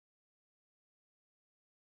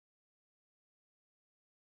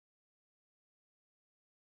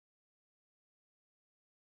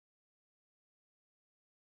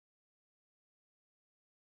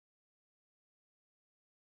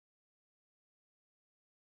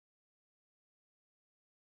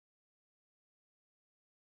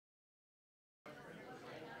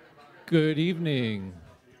Good evening.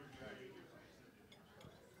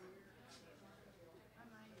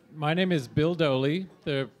 My name is Bill Doley,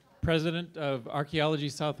 the president of Archaeology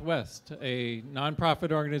Southwest, a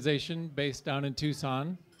nonprofit organization based down in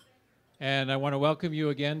Tucson. And I want to welcome you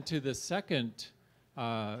again to the second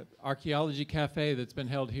Archaeology Café that's been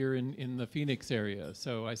held here in the Phoenix area.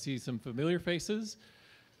 So I see some familiar faces.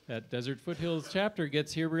 That Desert Foothills chapter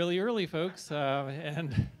gets here really early, folks,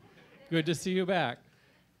 and good to see you back.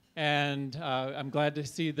 And I'm glad to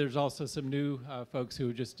see there's also some new folks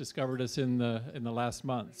who just discovered us in the last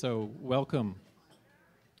month. So welcome.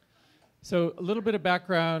 So a little bit of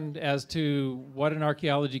background as to what an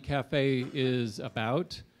archaeology cafe is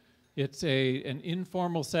about. It's an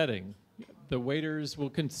informal setting. The waiters will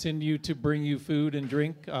continue to bring you food and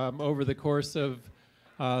drink over the course of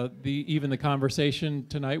even the conversation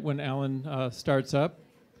tonight when Alan starts up.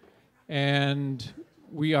 And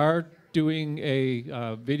we are doing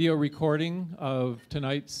a video recording of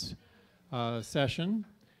tonight's session.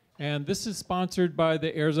 And this is sponsored by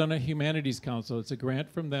the Arizona Humanities Council. It's a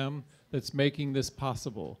grant from them that's making this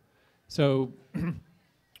possible. So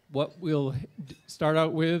what we'll start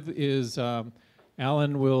out with is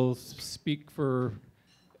Alan will speak for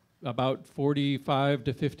about 45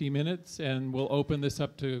 to 50 minutes, and we'll open this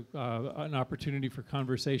up to an opportunity for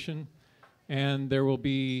conversation. And there will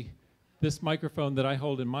be this microphone that I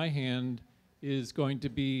hold in my hand is going to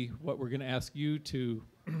be what we're going to ask you to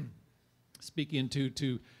speak into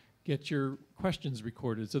to get your questions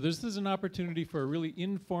recorded. So this is an opportunity for a really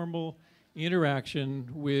informal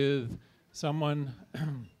interaction with someone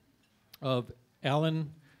of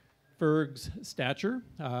Alan Ferg's stature.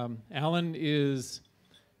 Alan is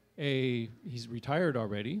he's retired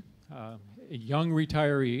already, a young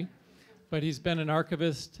retiree, but he's been an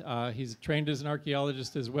archivist. He's trained as an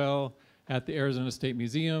archaeologist as well at the Arizona State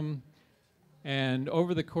Museum. And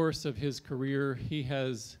over the course of his career, he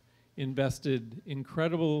has invested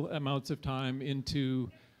incredible amounts of time into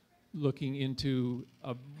looking into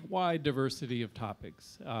a wide diversity of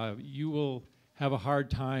topics. You will have a hard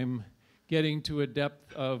time getting to a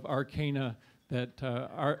depth of arcana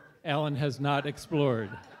that Alan has not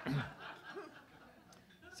explored.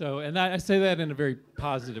 So, and I say that in a very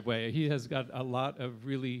positive way. He has got a lot of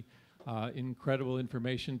really incredible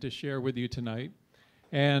information to share with you tonight.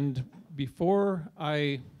 And before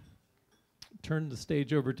I turn the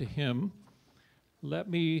stage over to him, let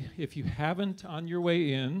me, if you haven't on your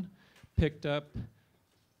way in, picked up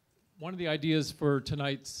one of the ideas for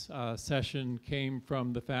tonight's session came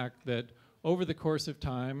from the fact that over the course of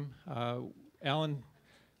time, Alan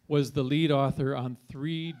was the lead author on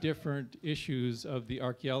 3 different issues of the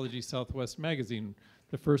Archaeology Southwest magazine.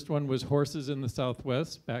 The first one was Horses in the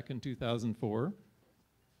Southwest back in 2004.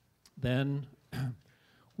 Then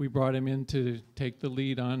we brought him in to take the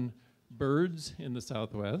lead on birds in the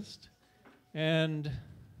Southwest. And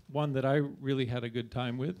one that I really had a good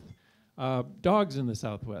time with, dogs in the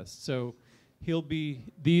Southwest. So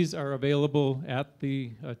these are available at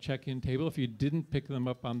the check-in table. If you didn't pick them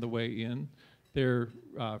up on the way in, they're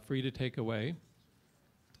free to take away.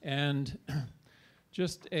 And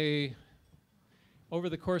just over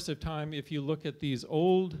the course of time, if you look at these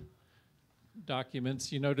old documents,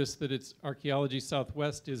 you notice that it's Archaeology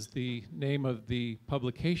Southwest is the name of the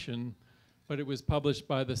publication, but it was published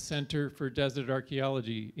by the Center for Desert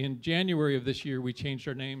Archaeology. In January of this year, we changed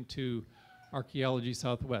our name to Archaeology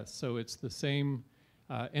Southwest. So it's the same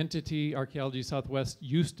entity. Archaeology Southwest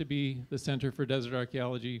used to be the Center for Desert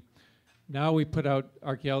Archaeology. Now we put out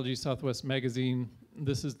Archaeology Southwest magazine.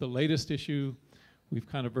 This is the latest issue. We've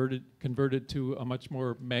kind of converted to a much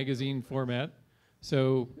more magazine format.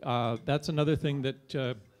 So that's another thing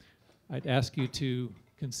that I'd ask you to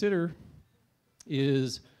consider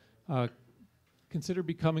is consider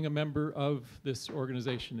becoming a member of this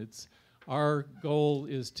organization. Our goal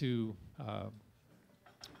is to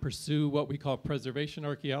pursue what we call preservation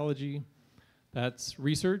archaeology. That's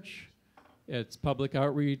research, it's public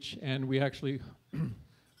outreach, and we actually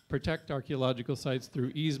protect archaeological sites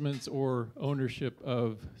through easements or ownership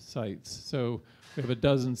of sites. So we have a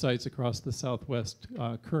dozen sites across the Southwest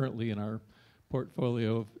currently in our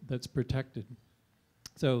portfolio that's protected.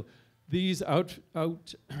 So these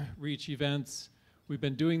outreach events, we've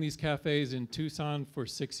been doing these cafes in Tucson for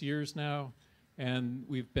 6 years now, and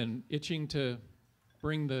we've been itching to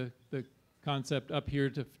bring the concept up here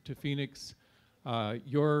to Phoenix.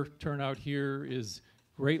 Your turnout here is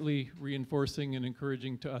greatly reinforcing and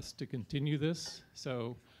encouraging to us to continue this.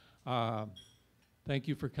 So thank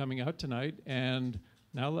you for coming out tonight. And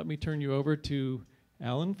now let me turn you over to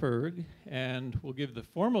Alan Ferg, and we'll give the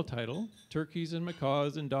formal title, Turkeys and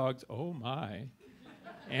Macaws and Dogs, oh my.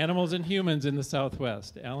 Animals and Humans in the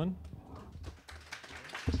Southwest. Alan?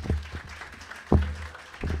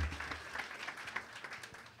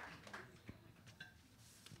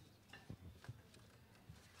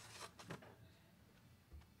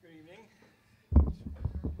 Good evening.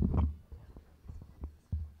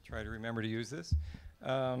 Try to remember to use this.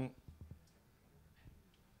 I'm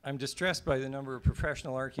distressed by the number of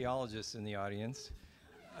professional archaeologists in the audience.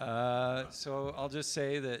 So I'll just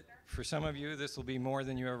say that for some of you, this will be more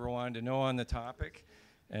than you ever wanted to know on the topic,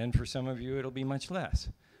 and for some of you, it'll be much less.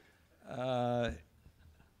 I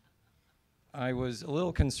was a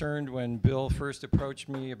little concerned when Bill first approached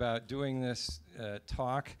me about doing this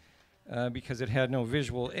talk because it had no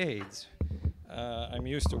visual aids. I'm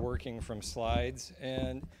used to working from slides,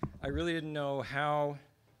 and I really didn't know how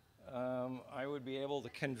I would be able to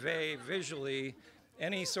convey visually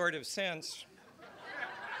any sort of sense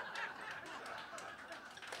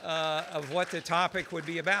of what the topic would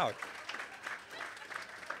be about.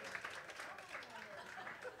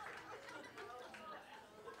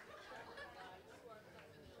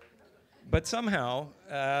 But somehow,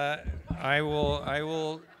 I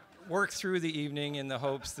will work through the evening in the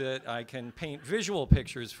hopes that I can paint visual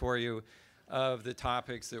pictures for you of the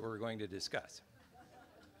topics that we're going to discuss.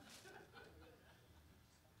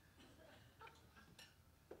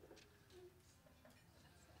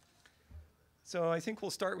 So I think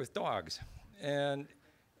we'll start with dogs. And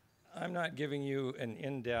I'm not giving you an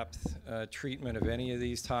in-depth treatment of any of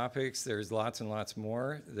these topics. There's lots and lots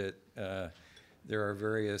more that there are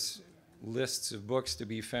various lists of books to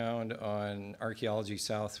be found on Archaeology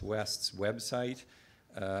Southwest's website.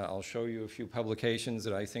 I'll show you a few publications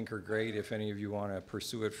that I think are great if any of you want to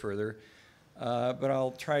pursue it further. But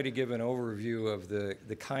I'll try to give an overview of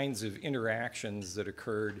the kinds of interactions that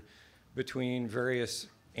occurred between various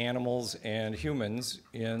animals and humans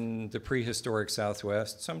in the prehistoric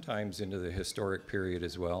Southwest, sometimes into the historic period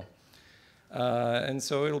as well. And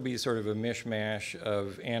so it'll be sort of a mishmash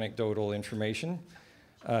of anecdotal information.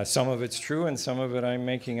 Some of it's true and some of it I'm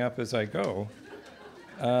making up as I go.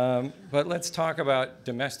 But let's talk about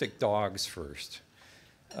domestic dogs first.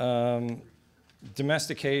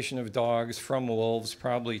 Domestication of dogs from wolves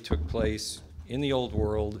probably took place in the Old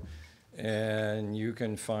World, and you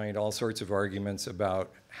can find all sorts of arguments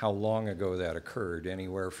about how long ago that occurred,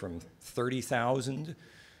 anywhere from 30,000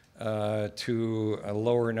 to a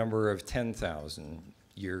lower number of 10,000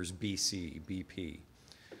 years BC, BP.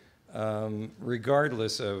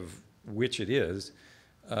 Regardless of which it is,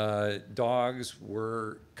 dogs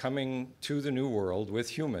were coming to the New World with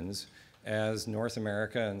humans as North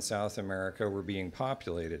America and South America were being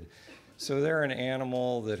populated. So they're an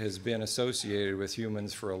animal that has been associated with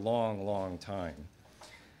humans for a long, long time.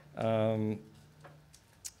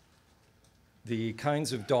 The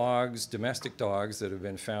kinds of dogs, domestic dogs, that have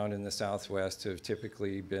been found in the Southwest have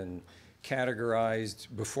typically been categorized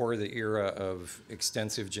before the era of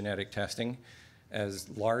extensive genetic testing as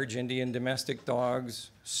large Indian domestic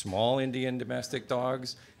dogs, small Indian domestic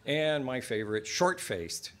dogs, and my favorite,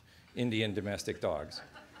 short-faced Indian domestic dogs.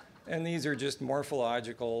 And these are just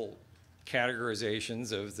morphological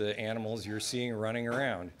categorizations of the animals you're seeing running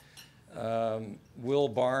around. Will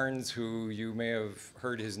Barnes, who you may have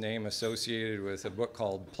heard his name associated with a book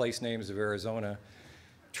called Place Names of Arizona,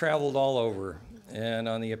 traveled all over. And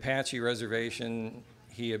on the Apache reservation,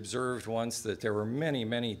 he observed once that there were many,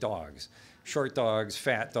 many dogs. Short dogs,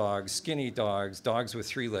 fat dogs, skinny dogs, dogs with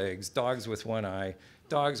 3 legs, dogs with 1 eye,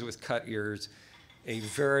 dogs with cut ears, a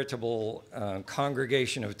veritable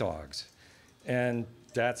congregation of dogs. And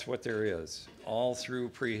that's what there is, all through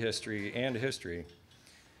prehistory and history.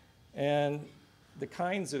 And the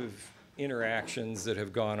kinds of interactions that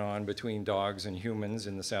have gone on between dogs and humans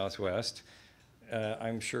in the Southwest,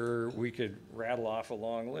 I'm sure we could rattle off a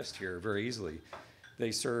long list here very easily.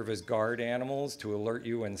 They serve as guard animals to alert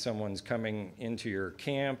you when someone's coming into your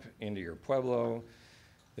camp, into your pueblo.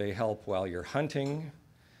 They help while you're hunting.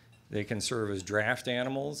 They can serve as draft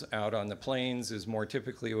animals. Out on the plains is more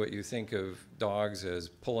typically what you think of dogs as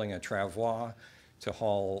pulling a travois to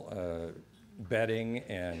haul bedding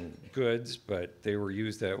and goods, but they were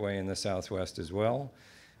used that way in the Southwest as well.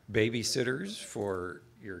 Babysitters for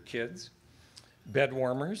your kids. Bed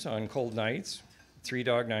warmers on cold nights,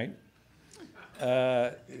 3-dog night.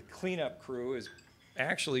 Cleanup crew is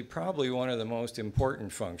actually probably one of the most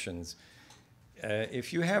important functions.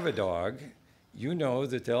 If you have a dog, you know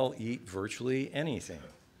that they'll eat virtually anything,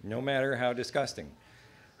 no matter how disgusting.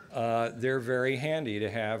 They're very handy to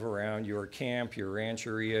have around your camp, your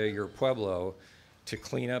rancheria, your pueblo to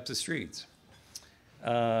clean up the streets.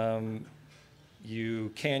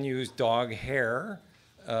 You can use dog hair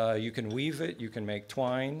You can weave it, you can make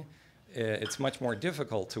twine. It's much more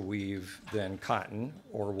difficult to weave than cotton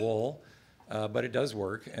or wool, but it does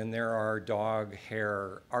work. And there are dog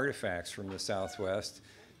hair artifacts from the Southwest,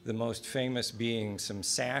 the most famous being some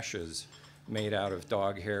sashes made out of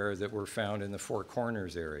dog hair that were found in the Four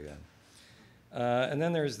Corners area. And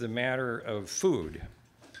then there's the matter of food.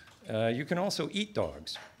 You can also eat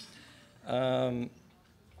dogs.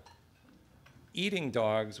 Eating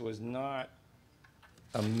dogs was not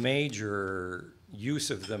a major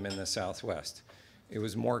use of them in the Southwest. It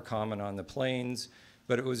was more common on the plains,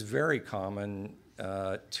 but it was very common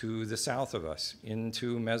to the south of us,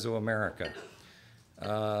 into Mesoamerica.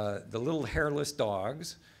 The little hairless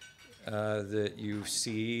dogs that you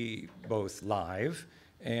see both live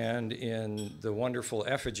and in the wonderful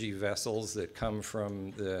effigy vessels that come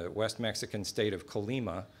from the West Mexican state of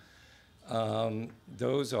Colima,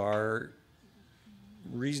 those are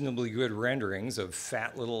reasonably good renderings of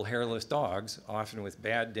fat little hairless dogs, often with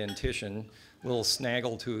bad dentition, little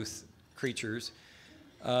snaggletooth creatures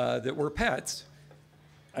that were pets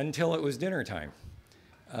until it was dinner time.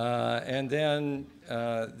 And then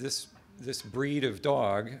this breed of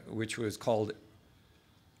dog, which was called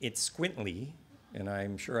Itzcuintli, and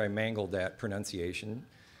I'm sure I mangled that pronunciation,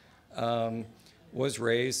 was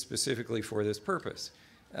raised specifically for this purpose.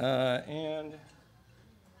 And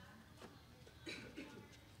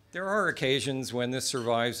there are occasions when this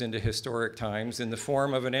survives into historic times in the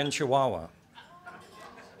form of an enchihuahua.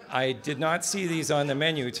 I did not see these on the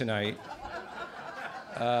menu tonight,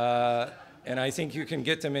 and I think you can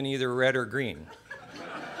get them in either red or green.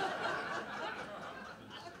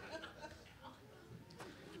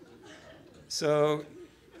 So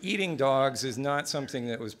eating dogs is not something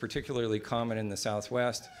that was particularly common in the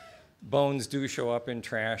Southwest. Bones do show up in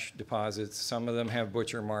trash deposits. Some of them have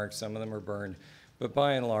butcher marks, some of them are burned. But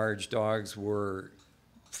by and large, dogs were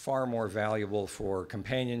far more valuable for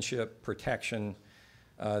companionship, protection,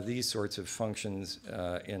 these sorts of functions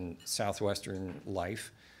in southwestern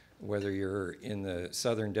life, whether you're in the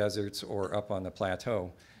southern deserts or up on the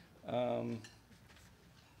plateau.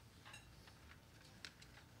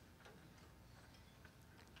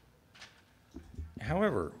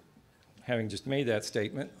 However, having just made that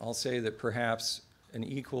statement, I'll say that perhaps an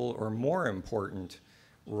equal or more important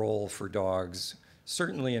role for dogs,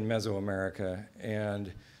 certainly in Mesoamerica,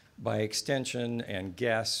 and by extension and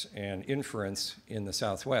guess and inference in the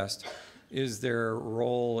Southwest, is their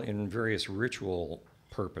role in various ritual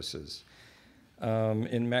purposes.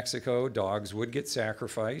 In Mexico, dogs would get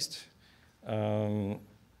sacrificed. In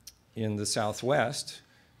the Southwest,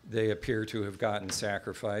 they appear to have gotten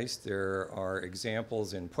sacrificed. There are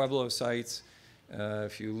examples in Pueblo sites.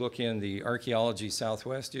 If you look in the Archaeology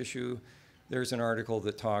Southwest issue, there's an article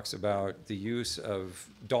that talks about the use of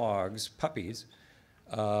dogs, puppies,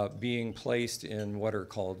 being placed in what are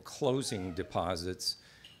called closing deposits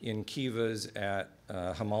in kivas at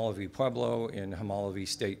Jamalavi Pueblo in Jamalavi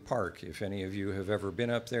State Park. If any of you have ever been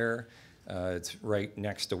up there, it's right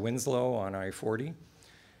next to Winslow on I-40.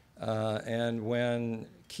 And when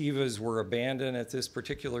kivas were abandoned at this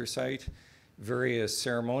particular site, various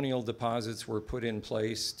ceremonial deposits were put in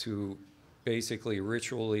place to basically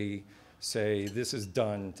ritually say, this is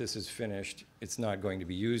done, this is finished, it's not going to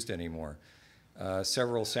be used anymore.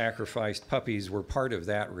 Several sacrificed puppies were part of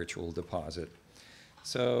that ritual deposit.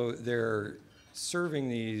 So they're serving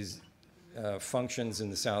these functions in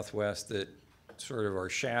the Southwest that sort of are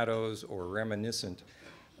shadows or reminiscent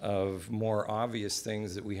of more obvious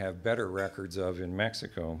things that we have better records of in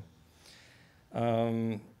Mexico.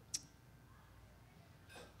 There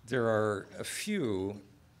are a few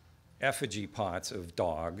effigy pots of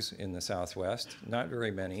dogs in the Southwest, not very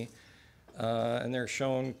many, and they're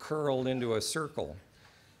shown curled into a circle.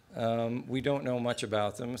 We don't know much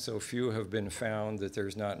about them, so few have been found that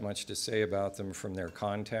there's not much to say about them from their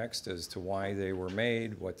context as to why they were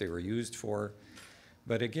made, what they were used for.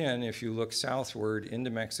 But again, if you look southward into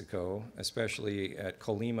Mexico, especially at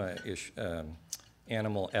Colima-ish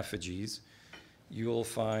animal effigies, you'll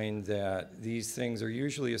find that these things are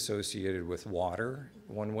usually associated with water,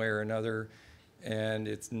 one way or another, and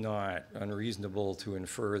it's not unreasonable to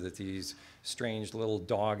infer that these strange little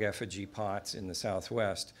dog effigy pots in the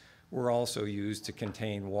Southwest were also used to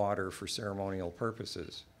contain water for ceremonial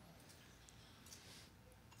purposes.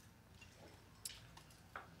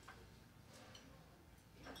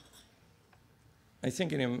 I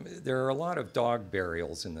think there are a lot of dog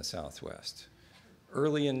burials in the Southwest.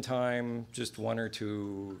 Early in time, just one or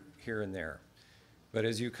two here and there. But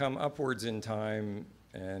as you come upwards in time,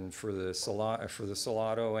 and for the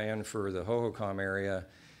Salado and for the Hohokam area,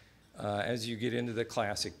 As you get into the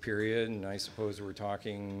classic period, and I suppose we're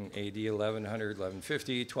talking AD 1100,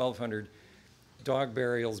 1150, 1200, dog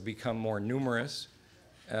burials become more numerous,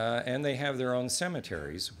 and they have their own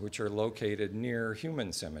cemeteries, which are located near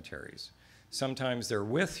human cemeteries. Sometimes they're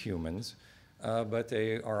with humans, but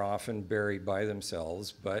they are often buried by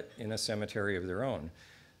themselves, but in a cemetery of their own.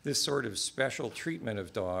 This sort of special treatment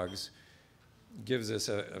of dogs gives us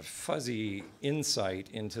a fuzzy insight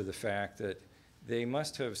into the fact that they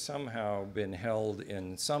must have somehow been held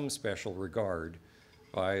in some special regard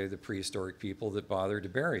by the prehistoric people that bothered to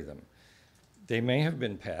bury them. They may have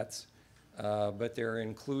been pets, but their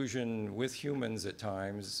inclusion with humans at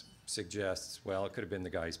times suggests, well, it could have been the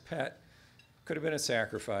guy's pet, could have been a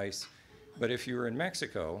sacrifice, but if you were in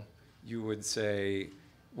Mexico, you would say,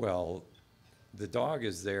 well, the dog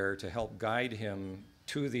is there to help guide him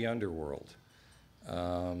to the underworld.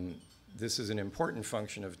 This is an important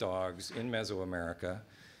function of dogs in Mesoamerica.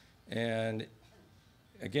 And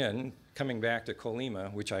again, coming back to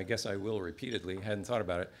Colima, which I guess I will repeatedly, hadn't thought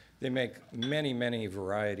about it, they make many, many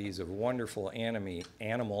varieties of wonderful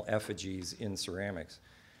animal effigies in ceramics.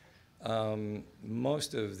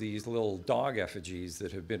 Most of these little dog effigies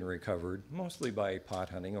that have been recovered, mostly by pot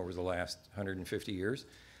hunting over the last 150 years,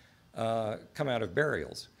 come out of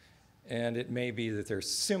burials. And it may be that they're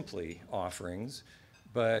simply offerings,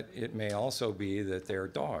 but it may also be that they're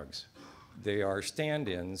dogs. They are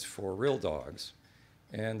stand-ins for real dogs.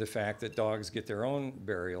 And the fact that dogs get their own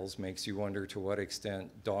burials makes you wonder to what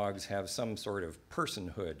extent dogs have some sort of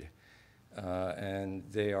personhood, and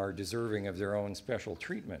they are deserving of their own special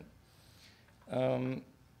treatment.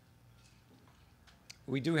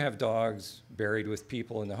 We do have dogs buried with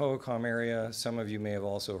people in the Hohokam area. Some of you may have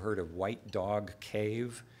also heard of White Dog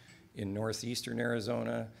Cave in northeastern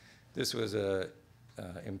Arizona. This was an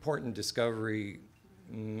important discovery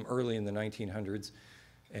early in the 1900s.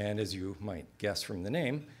 And as you might guess from the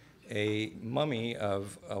name, a mummy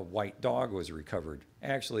of a white dog was recovered.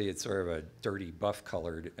 Actually, it's sort of a dirty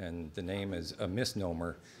buff-colored, and the name is a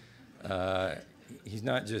misnomer. He's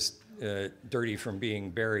not just dirty from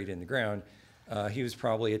being buried in the ground. He was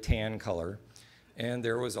probably a tan color. And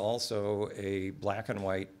there was also a black and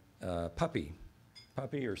white puppy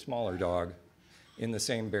or smaller dog in the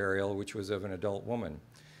same burial, which was of an adult woman.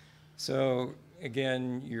 So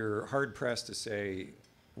again, you're hard-pressed to say,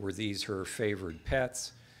 were these her favored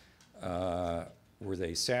pets? Were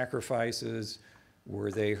they sacrifices? Were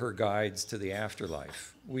they her guides to the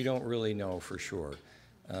afterlife? We don't really know for sure,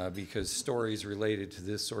 because stories related to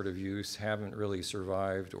this sort of use haven't really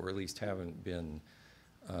survived, or at least haven't been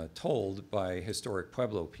told by historic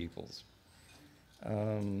Pueblo peoples.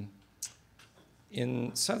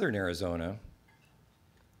 In southern Arizona,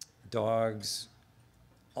 dogs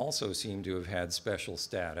also seem to have had special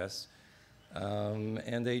status.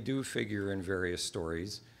 And they do figure in various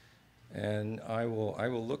stories. And I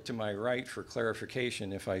will look to my right for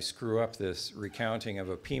clarification if I screw up this recounting of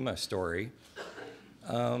a Pima story.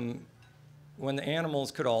 When the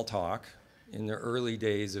animals could all talk in the early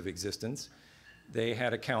days of existence, they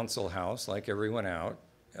had a council house like everyone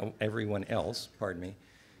else,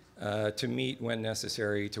 to meet when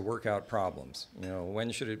necessary to work out problems. You know,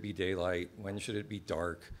 when should it be daylight? When should it be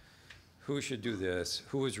dark? Who should do this?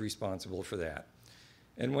 Who is responsible for that?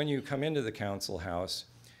 And when you come into the council house,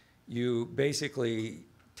 you basically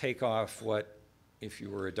take off what, if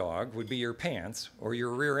you were a dog, would be your pants or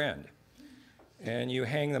your rear end. And you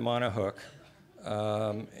hang them on a hook.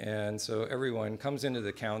 And so everyone comes into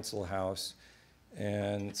the council house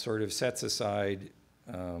and sort of sets aside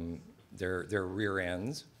their rear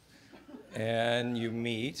ends. And you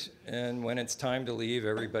meet, and when it's time to leave,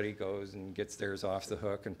 everybody goes and gets theirs off the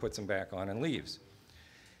hook and puts them back on and leaves.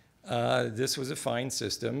 This was a fine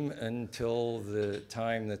system until the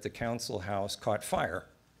time that the council house caught fire.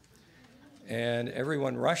 And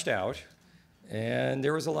everyone rushed out, and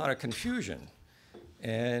there was a lot of confusion.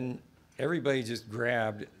 And everybody just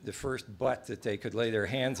grabbed the first butt that they could lay their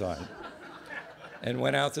hands on and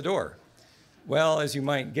went out the door. Well, as you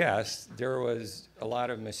might guess, there was a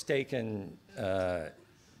lot of mistaken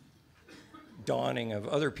donning of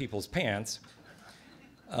other people's pants.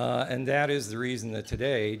 And that is the reason that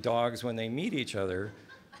today, dogs, when they meet each other,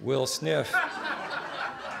 will sniff.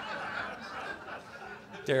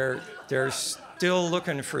 They're still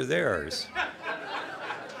looking for theirs.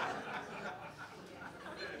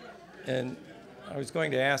 And I was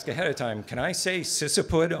going to ask ahead of time, can I say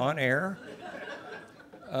sissipud on air?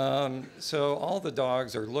 So all the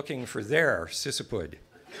dogs are looking for their sissipud.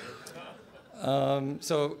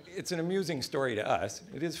 So it's an amusing story to us.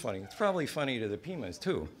 It is funny. It's probably funny to the Pimas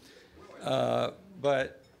too.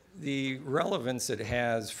 But the relevance it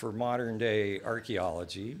has for modern day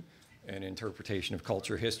archaeology and interpretation of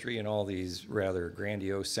culture history and all these rather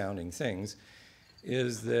grandiose sounding things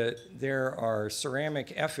is that there are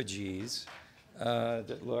ceramic effigies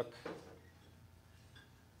that look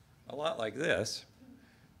a lot like this.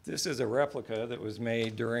 This is a replica that was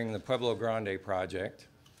made during the Pueblo Grande project.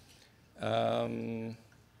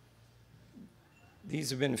 These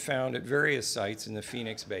have been found at various sites in the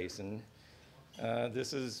Phoenix Basin.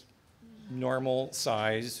 This is normal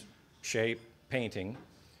size, shape painting.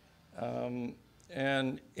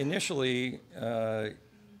 And initially,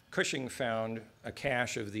 Cushing found a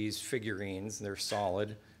cache of these figurines. They're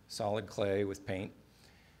solid clay with paint,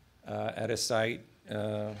 at a site, I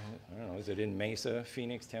don't know, is it in Mesa,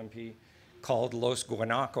 Phoenix, Tempe, called Los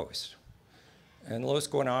Guanacos. And Los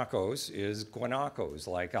Guanacos is guanacos,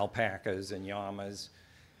 like alpacas and llamas,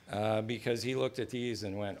 because he looked at these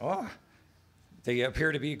and went, oh, they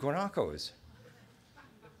appear to be guanacos.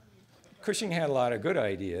 Cushing had a lot of good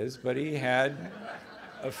ideas, but he had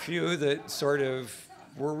a few that sort of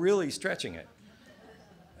were really stretching it.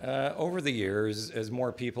 Over the years, as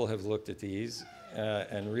more people have looked at these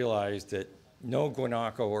and realized that no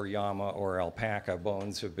guanaco or llama or alpaca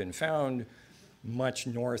bones have been found much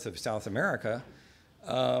north of South America,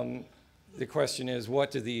 the question is,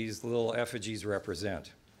 what do these little effigies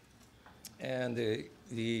represent? And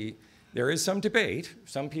there is some debate.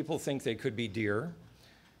 Some people think they could be deer,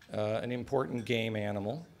 an important game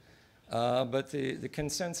animal. But the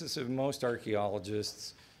consensus of most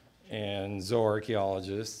archaeologists and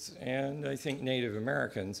zooarchaeologists, and I think Native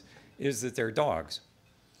Americans, is that they're dogs.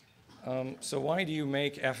 So why do you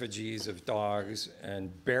make effigies of dogs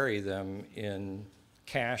and bury them in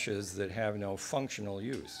caches that have no functional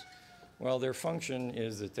use? Well, their function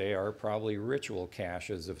is that they are probably ritual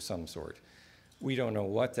caches of some sort. We don't know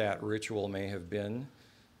what that ritual may have been.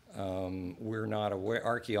 We're not aware,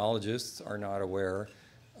 archaeologists are not aware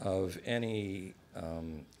of any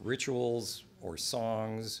rituals or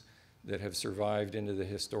songs that have survived into the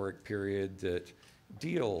historic period that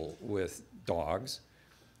deal with dogs.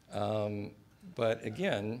 But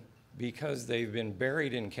again, because they've been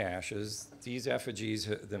buried in caches, these effigies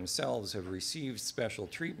themselves have received special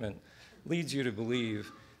treatment, leads you to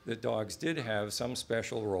believe that dogs did have some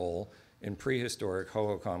special role in prehistoric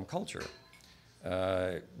Hohokam culture.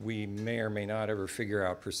 We may or may not ever figure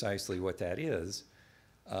out precisely what that is,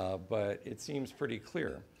 but it seems pretty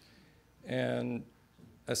clear. And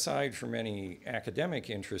aside from any academic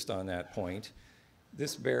interest on that point,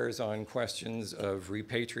 this bears on questions of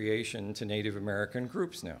repatriation to Native American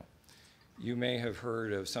groups now. You may have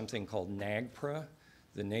heard of something called NAGPRA,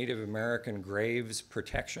 the Native American Graves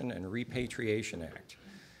Protection and Repatriation Act.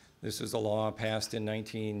 This was a law passed in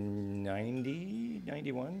 1990,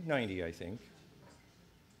 91, 90, I think.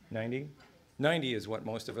 90? 90 is what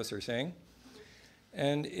most of us are saying.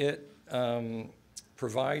 And it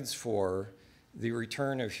provides for the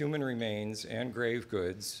return of human remains and grave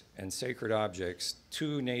goods and sacred objects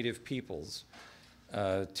to Native peoples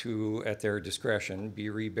to, at their discretion, be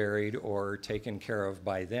reburied or taken care of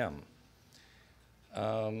by them.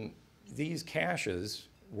 These caches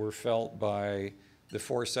were felt by the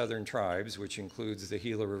 4 southern tribes, which includes the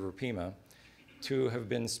Gila River Pima, to have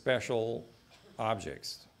been special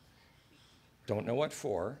objects. Don't know what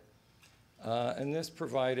for. And this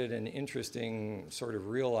provided an interesting sort of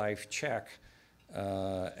real-life check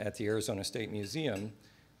at the Arizona State Museum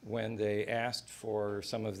when they asked for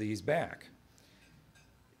some of these back.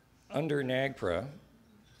 Under NAGPRA,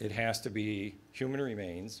 it has to be human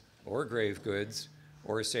remains or grave goods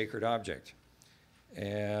or a sacred object.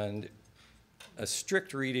 And a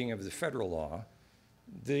strict reading of the federal law,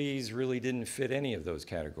 these really didn't fit any of those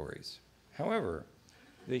categories. However,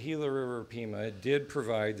 the Gila River Pima did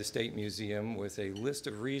provide the State Museum with a list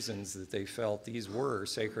of reasons that they felt these were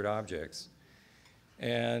sacred objects.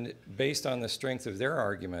 And based on the strength of their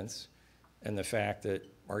arguments and the fact that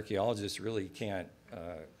archaeologists really can't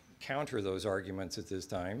counter those arguments at this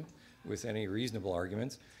time with any reasonable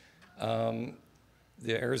arguments, the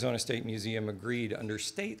Arizona State Museum agreed under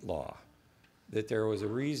state law that there was a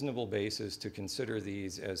reasonable basis to consider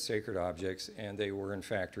these as sacred objects, and they were in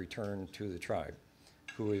fact returned to the tribe,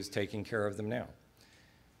 who is taking care of them now.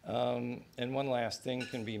 And one last thing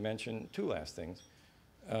can be mentioned, 2 last things.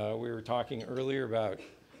 We were talking earlier about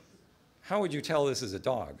how would you tell this is a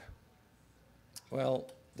dog? Well,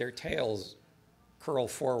 their tails curl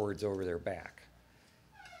forwards over their back.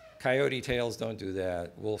 Coyote tails don't do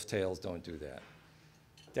that. Wolf tails don't do that.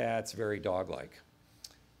 That's very dog-like.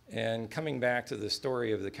 And coming back to the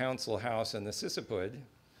story of the council house and the Sisipud,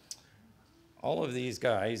 all of these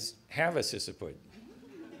guys have a Sisipud.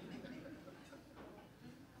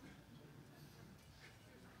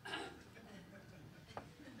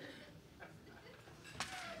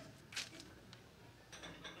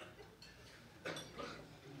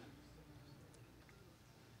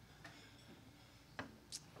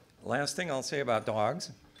 Last thing I'll say about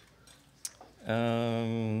dogs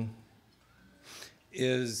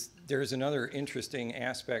is there's another interesting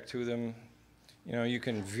aspect to them. You know, you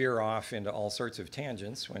can veer off into all sorts of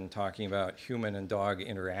tangents when talking about human and dog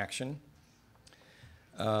interaction.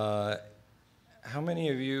 How many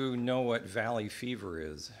of you know what valley fever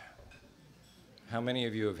is? How many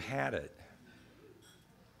of you have had it?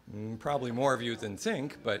 Probably more of you than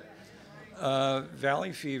think, but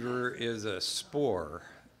valley fever is a spore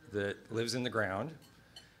that lives in the ground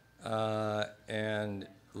and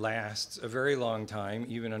lasts a very long time,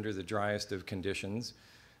 even under the driest of conditions.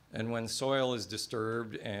 And when soil is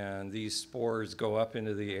disturbed and these spores go up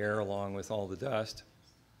into the air along with all the dust,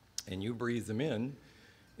 and you breathe them in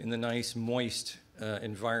the nice moist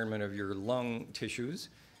environment of your lung tissues,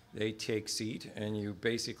 they take seat, and you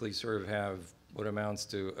basically sort of have what amounts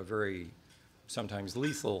to a very sometimes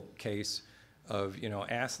lethal case of, you know,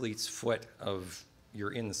 athlete's foot of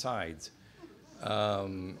your insides.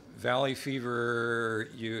 Valley fever,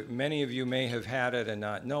 many of you may have had it and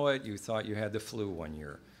not know it. You thought you had the flu one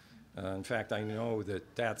year. In fact, I know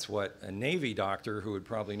that that's what a Navy doctor who had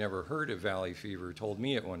probably never heard of valley fever told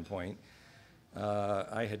me at one point.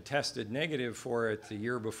 I had tested negative for it the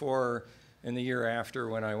year before, and the year after,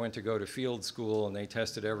 when I went to go to field school and they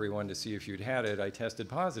tested everyone to see if you'd had it, I tested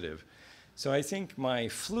positive. So I think my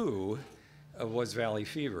flu was valley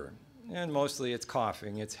fever. And mostly it's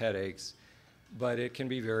coughing, it's headaches, but it can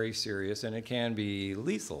be very serious and it can be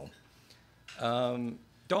lethal.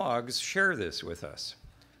 Dogs share this with us.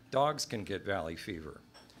 Dogs can get valley fever.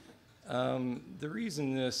 The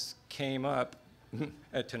reason this came up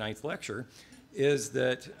at tonight's lecture is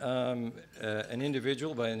that an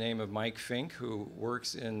individual by the name of Mike Fink, who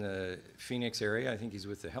works in the Phoenix area, I think he's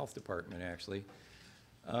with the health department actually,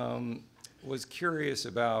 was curious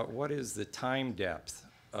about what is the time depth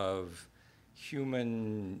of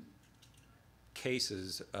human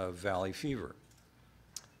cases of valley fever.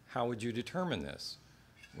 How would you determine this?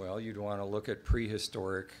 Well, you'd want to look at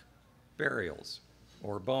prehistoric burials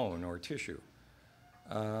or bone or tissue.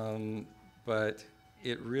 But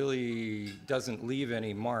it really doesn't leave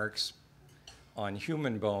any marks on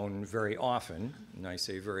human bone very often, and I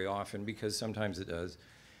say very often because sometimes it does.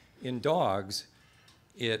 In dogs,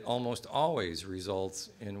 it almost always results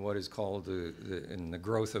in what is called in the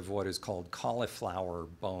growth of what is called cauliflower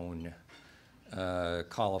bone.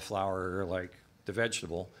 Cauliflower, like the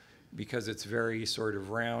vegetable, because it's very sort of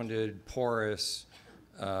rounded, porous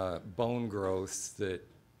bone growths that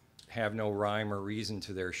have no rhyme or reason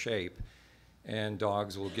to their shape. And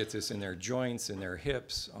dogs will get this in their joints, in their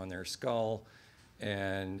hips, on their skull,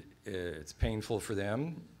 and it's painful for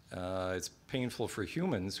them. It's painful for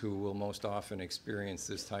humans, who will most often experience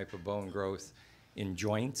this type of bone growth in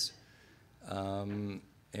joints.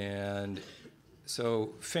 And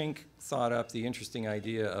so Fink thought up the interesting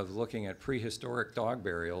idea of looking at prehistoric dog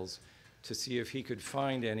burials to see if he could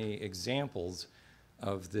find any examples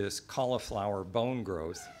of this cauliflower bone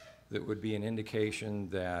growth that would be an indication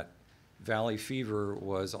that valley fever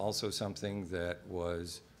was also something that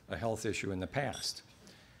was a health issue in the past.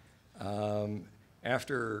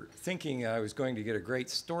 After thinking I was going to get a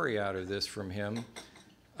great story out of this from him,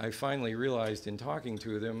 I finally realized in talking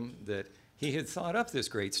to them that he had thought up this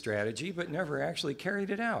great strategy but never actually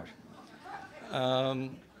carried it out.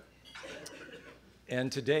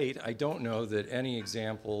 And to date, I don't know that any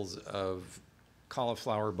examples of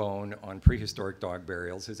cauliflower bone on prehistoric dog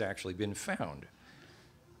burials has actually been found.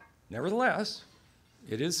 Nevertheless,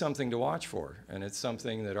 it is something to watch for, and it's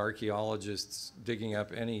something that archaeologists digging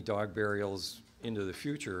up any dog burials into the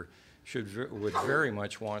future would very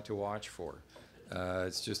much want to watch for.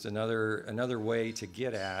 It's just another way to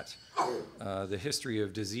get at the history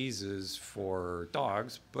of diseases for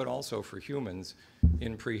dogs, but also for humans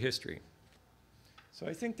in prehistory. So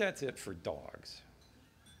I think that's it for dogs.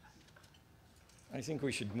 I think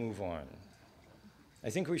we should move on. I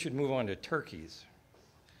think we should move on to turkeys.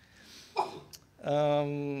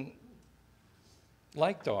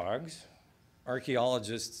 Like dogs,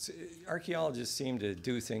 archaeologists seem to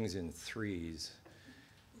do things in threes.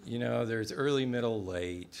 You know, there's early, middle,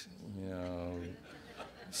 late, you know,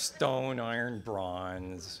 stone, iron,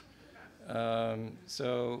 bronze.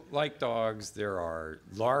 So like dogs, there are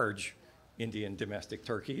large Indian domestic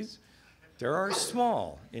turkeys. There are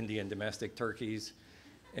small Indian domestic turkeys,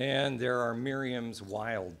 and there are Miriam's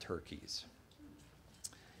wild turkeys.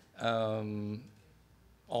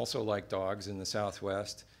 Also like dogs in the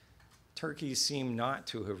Southwest, turkeys seem not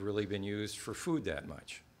to have really been used for food that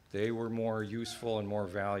much. They were more useful and more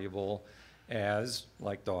valuable as,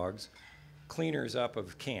 like dogs, cleaners up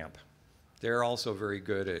of camp. they're also very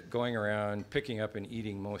good at going around, picking up and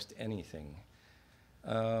eating most anything.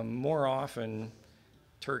 More often,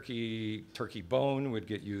 turkey bone would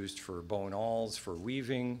get used for bone awls for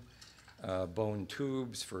weaving, bone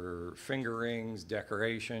tubes for finger rings,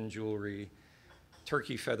 decoration, jewelry.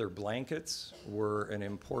 Turkey feather blankets were an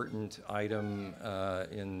important item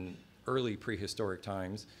in early prehistoric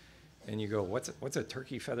times. And you go, what's a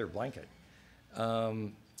turkey feather blanket?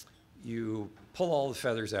 You pull all the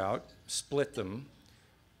feathers out, split them,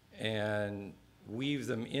 and weave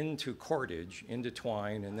them into cordage, into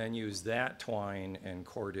twine, and then use that twine and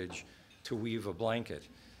cordage to weave a blanket.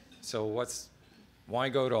 So why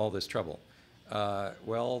go to all this trouble?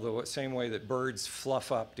 Well, the same way that birds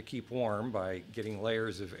fluff up to keep warm by getting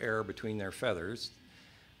layers of air between their feathers,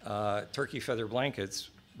 turkey feather blankets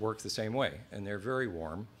work the same way, and they're very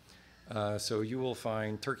warm. So you will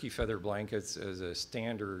find turkey feather blankets as a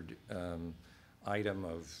standard item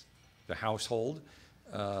of the household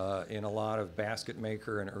in a lot of basket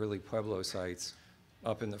maker and early Pueblo sites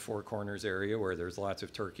up in the Four Corners area where there's lots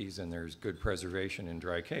of turkeys and there's good preservation in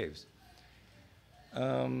dry caves.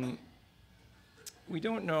 We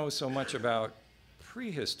don't know so much about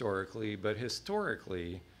prehistorically, but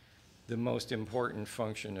historically, the most important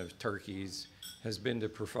function of turkeys has been to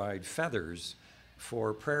provide feathers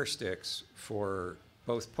for prayer sticks for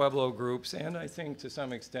both Pueblo groups and I think to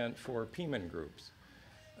some extent for Piman groups.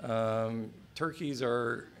 Turkeys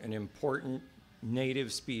are an important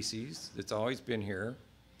native species that's always been here,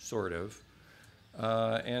 sort of,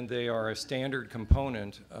 and they are a standard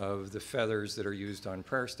component of the feathers that are used on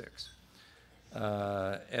prayer sticks.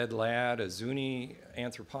 Ed Ladd, a Zuni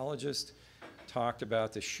anthropologist, talked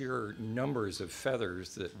about the sheer numbers of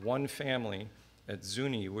feathers that one family at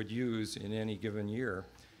Zuni would use in any given year,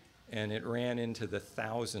 and it ran into the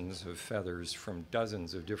thousands of feathers from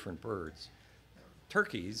dozens of different birds.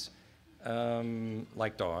 Turkeys,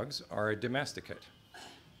 like dogs, are a domesticate.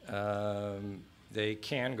 They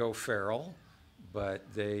can go feral, but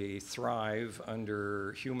they thrive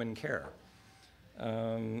under human care.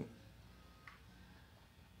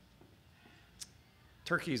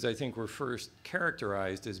 Turkeys, I think, were first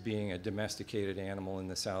characterized as being a domesticated animal in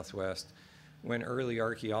the Southwest when early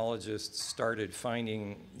archaeologists started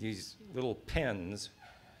finding these little pens,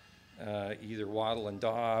 either wattle and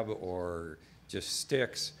daub or just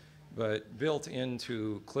sticks, but built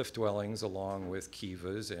into cliff dwellings along with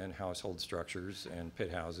kivas and household structures and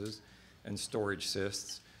pit houses and storage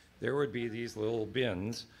cysts. There would be these little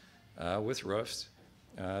bins with roofs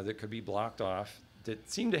that could be blocked off that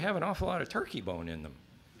seemed to have an awful lot of turkey bone in them.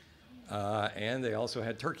 And they also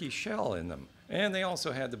had turkey shell in them. And they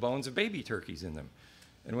also had the bones of baby turkeys in them.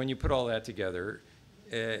 And when you put all that together,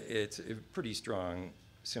 it's a pretty strong,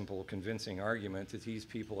 simple, convincing argument that these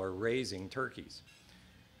people are raising turkeys.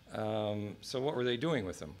 So what were they doing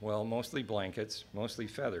with them? Well, mostly blankets, mostly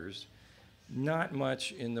feathers, not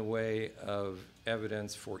much in the way of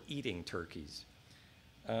evidence for eating turkeys.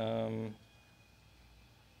 But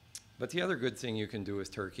the other good thing you can do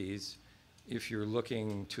with turkeys, if you're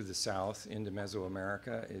looking to the south into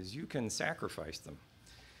Mesoamerica, is you can sacrifice them.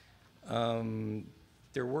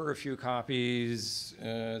 There were a few copies,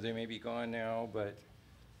 they may be gone now, but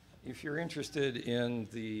if you're interested in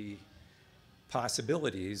the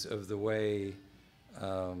possibilities of the way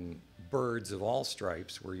birds of all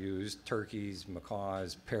stripes were used, turkeys,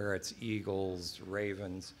 macaws, parrots, eagles,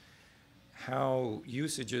 ravens, how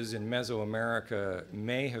usages in Mesoamerica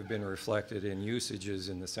may have been reflected in usages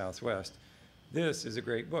in the Southwest, this is a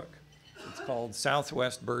great book. It's called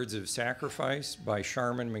Southwest Birds of Sacrifice by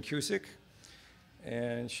Sharman McCusick,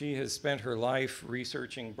 and she has spent her life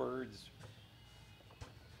researching birds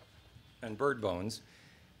and bird bones,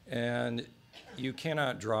 and you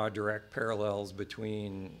cannot draw direct parallels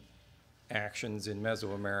between actions in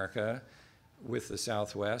Mesoamerica with the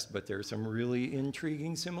Southwest, but there's some really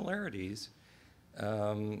intriguing similarities.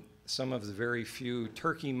 Some of the very few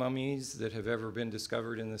turkey mummies that have ever been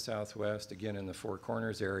discovered in the Southwest, again in the Four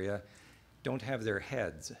Corners area, don't have their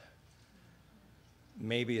heads.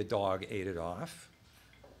 Maybe a dog ate it off.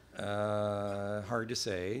 Hard to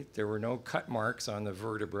say. There were no cut marks on the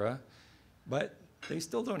vertebra, but they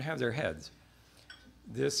still don't have their heads.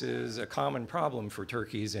 This is a common problem for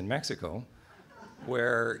turkeys in Mexico,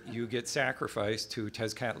 where you get sacrificed to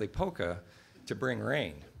Tezcatlipoca to bring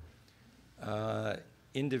rain.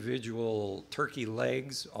 Individual turkey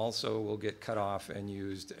legs also will get cut off and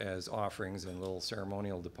used as offerings and little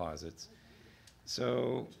ceremonial deposits.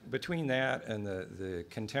 So between that and the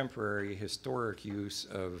contemporary historic use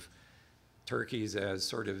of turkeys as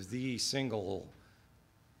sort of the single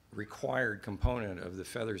required component of the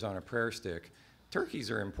feathers on a prayer stick,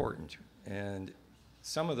 turkeys are important. And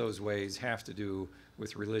some of those ways have to do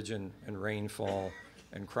with religion and rainfall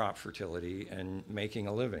and crop fertility and making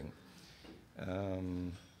a living.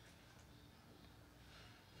 And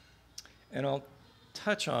I'll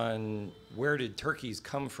touch on where did turkeys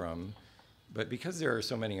come from, but because there are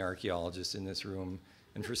so many archaeologists in this room,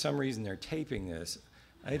 and for some reason they're taping this,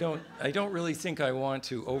 I don't really think I want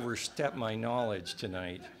to overstep my knowledge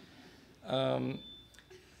tonight.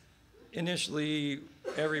 Initially,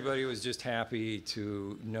 everybody was just happy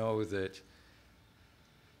to know that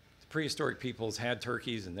prehistoric peoples had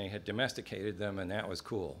turkeys and they had domesticated them, and that was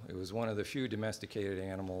cool. It was one of the few domesticated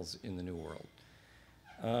animals in the New World.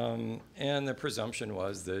 And the presumption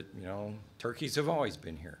was that, you know, turkeys have always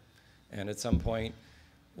been here. And at some point,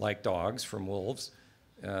 like dogs from wolves,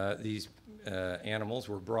 these animals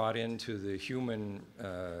were brought into the human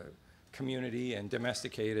community and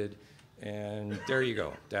domesticated, and there you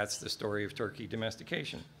go. That's the story of turkey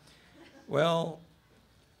domestication. Well,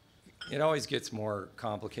 it always gets more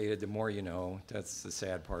complicated the more you know. That's the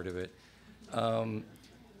sad part of it.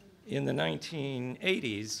 In the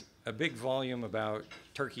 1980s, a big volume about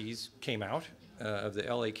turkeys came out of the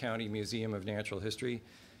LA County Museum of Natural History.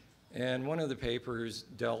 And one of the papers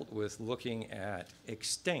dealt with looking at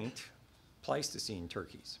extinct Pleistocene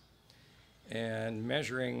turkeys and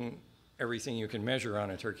measuring everything you can measure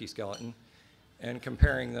on a turkey skeleton and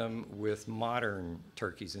comparing them with modern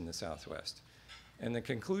turkeys in the Southwest. And the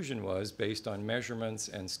conclusion was, based on measurements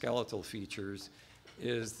and skeletal features,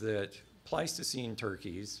 is that Pleistocene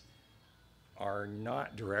turkeys are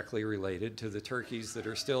not directly related to the turkeys that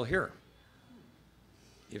are still here.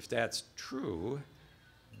 If that's true,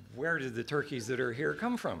 where did the turkeys that are here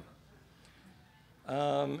come from?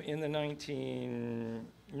 In the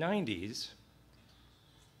 1990s,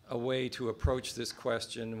 a way to approach this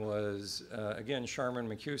question was, again, Sharman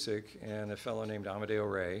McCusick and a fellow named Amadeo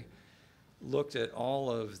Ray looked at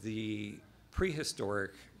all of the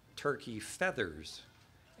prehistoric turkey feathers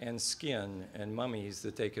and skin and mummies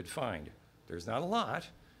that they could find. There's not a lot,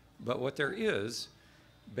 but what there is,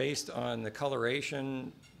 based on the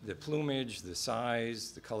coloration, the plumage, the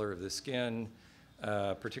size, the color of the skin,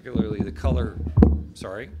 particularly the color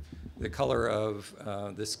of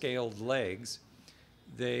the scaled legs,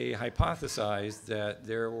 they hypothesized that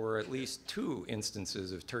there were at least 2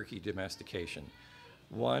 instances of turkey domestication.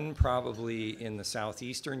 One probably in the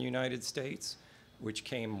southeastern United States, which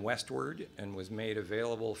came westward and was made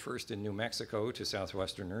available first in New Mexico to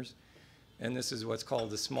Southwesterners. And this is what's called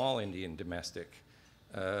the small Indian domestic,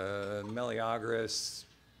 Meleagris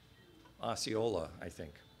osceola, I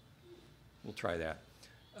think. We'll try that.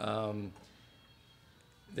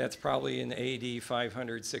 That's probably in AD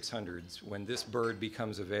 500, 600s when this bird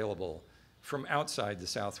becomes available from outside the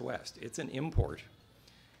Southwest. It's an import.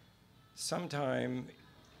 Sometime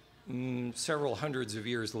several hundreds of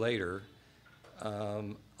years later,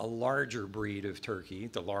 a larger breed of turkey,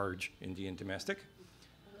 the large Indian domestic,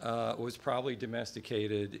 was probably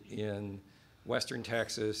domesticated in western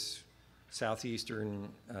Texas, southeastern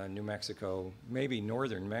New Mexico, maybe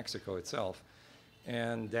northern Mexico itself.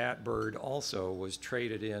 And that bird also was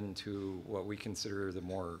traded into what we consider the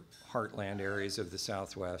more heartland areas of the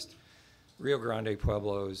Southwest, Rio Grande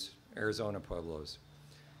Pueblos, Arizona Pueblos.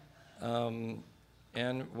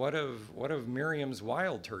 And what of Miriam's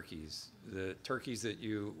wild turkeys, the turkeys that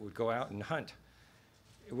you would go out and hunt?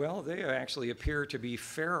 Well, they actually appear to be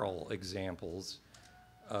feral examples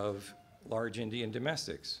of large Indian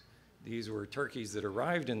domestics. These were turkeys that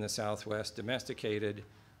arrived in the Southwest, domesticated,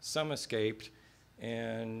 some escaped,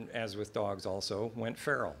 and as with dogs also, went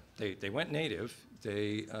feral. They went native.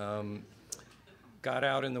 They got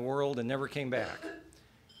out in the world and never came back.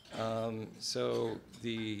 So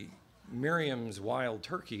the Miriam's wild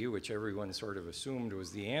turkey, which everyone sort of assumed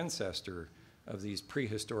was the ancestor of these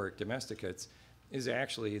prehistoric domesticates, is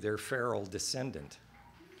actually their feral descendant.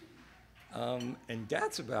 And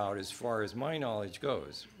that's about as far as my knowledge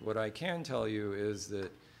goes. What I can tell you is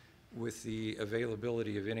that with the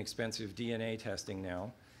availability of inexpensive DNA testing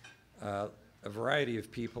now, a variety of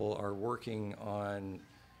people are working on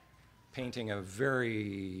painting a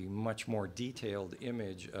very much more detailed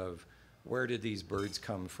image of where did these birds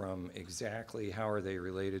come from, exactly how are they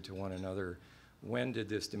related to one another, when did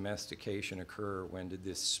this domestication occur, when did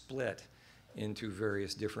this split into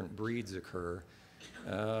various different breeds occur.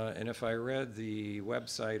 And if I read the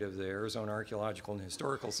website of the Arizona Archaeological and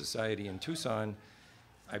Historical Society in Tucson,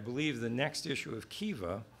 I believe the next issue of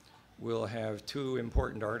Kiva will have 2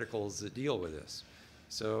 important articles that deal with this.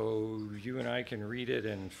 So you and I can read it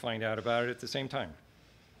and find out about it at the same time.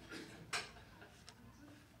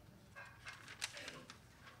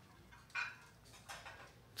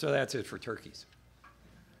 So that's it for turkeys.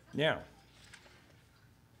 Now,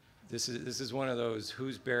 this is one of those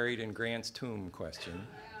who's buried in Grant's tomb question.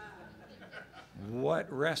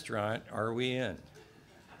 What restaurant are we in?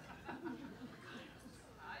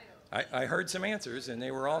 I heard some answers, and they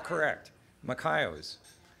were all correct. Macaws.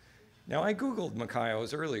 Now, I Googled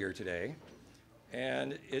Macaws earlier today,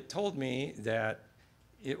 and it told me that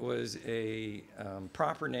it was a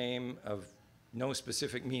proper name of no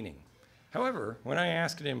specific meaning. However, when I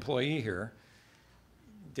asked an employee here,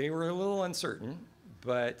 they were a little uncertain,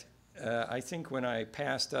 but I think when I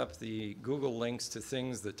passed up the Google links to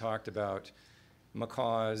things that talked about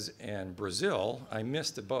macaws and Brazil, I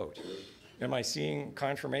missed a boat. Am I seeing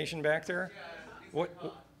confirmation back there?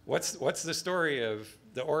 What's the story of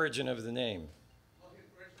the origin of the name? Well, he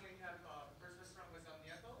originally had, first restaurant was El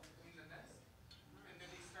Nieto, in the nest, and then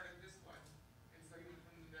he started this one, and so he went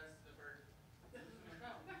from the nest to the bird.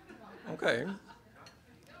 Okay.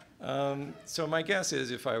 So my guess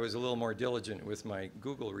is if I was a little more diligent with my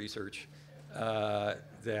Google research,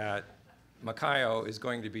 that Macao is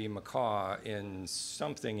going to be macaw in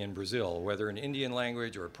something in Brazil, whether in Indian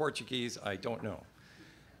language or Portuguese, I don't know.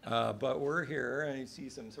 But we're here, and you see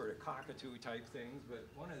some sort of cockatoo type things, but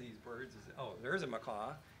one of these birds is, oh, there's a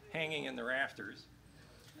macaw hanging in the rafters.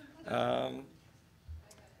 Now,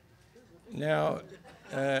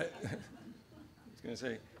 I was going to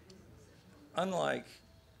say, unlike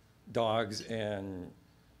dogs and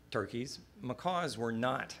turkeys, macaws were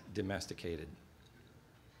not domesticated.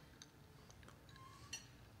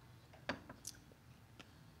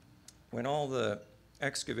 When all the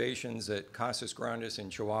excavations at Casas Grandes in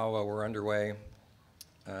Chihuahua were underway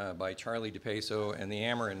by Charlie DePeso and the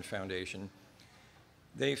Ameren Foundation,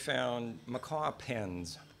 they found macaw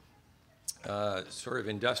pens, sort of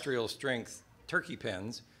industrial strength turkey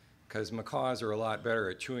pens, because macaws are a lot better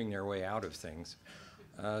at chewing their way out of things.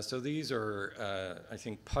 So these are, I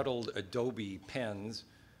think, puddled adobe pens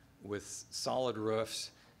with solid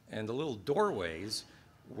roofs, and the little doorways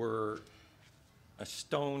were a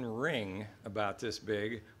stone ring about this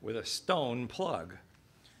big with a stone plug,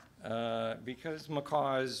 because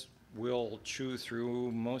macaws will chew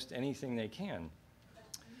through most anything they can.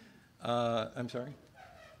 I'm sorry?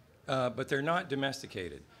 But they're not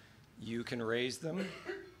domesticated. You can raise them.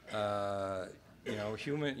 You know,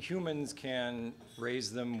 humans can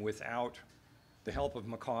raise them without the help of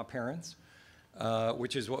macaw parents,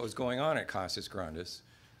 which is what was going on at Casas Grandes.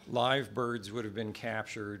 Live birds would have been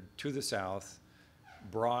captured to the south,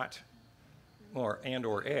 brought, or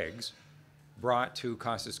eggs, brought to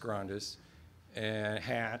Casas Grandes, and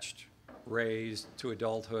hatched, raised to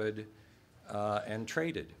adulthood, and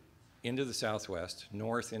traded into the Southwest,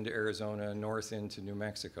 north into Arizona, north into New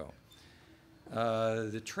Mexico.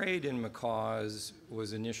 The trade in macaws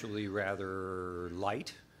was initially rather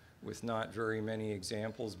light, with not very many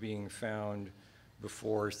examples being found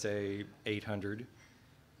before, say, 800.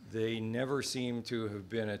 They never seem to have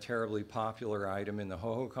been a terribly popular item in the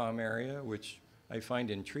Hohokam area, which I find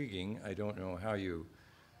intriguing. I don't know how you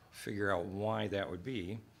figure out why that would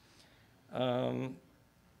be.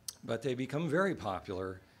 But they become very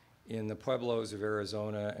popular in the pueblos of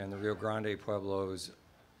Arizona and the Rio Grande pueblos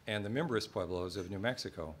and the Mimbres pueblos of New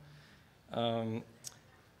Mexico.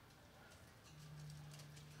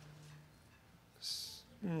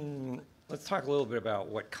 Let's talk a little bit about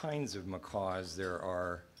what kinds of macaws there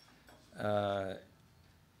are.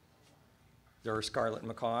 There are scarlet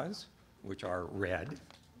macaws, which are red.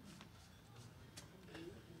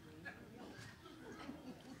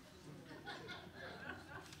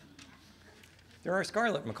 There are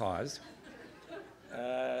scarlet macaws,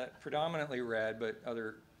 predominantly red, but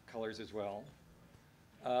other colors as well.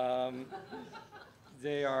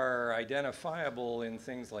 They are identifiable in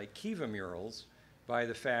things like kiva murals by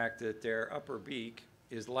the fact that their upper beak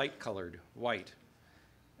is light-colored, white,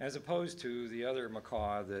 as opposed to the other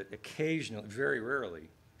macaw that occasionally, very rarely,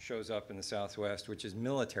 shows up in the Southwest, which is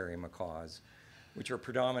military macaws, which are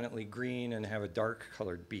predominantly green and have a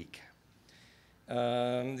dark-colored beak.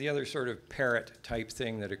 The other sort of parrot-type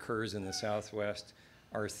thing that occurs in the Southwest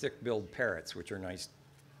are thick-billed parrots, which are nice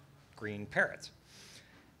green parrots.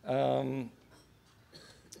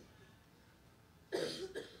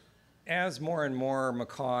 As more and more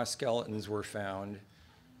macaw skeletons were found,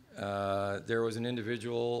 there was an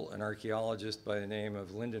individual, an archaeologist by the name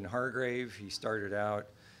of Lyndon Hargrave. He started out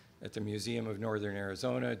at the Museum of Northern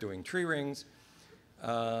Arizona doing tree rings.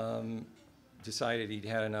 Decided he'd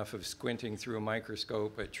had enough of squinting through a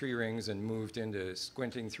microscope at tree rings and moved into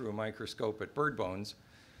squinting through a microscope at bird bones,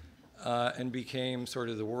 and became sort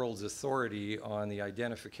of the world's authority on the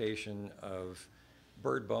identification of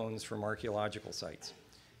bird bones from archaeological sites.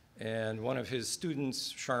 And one of his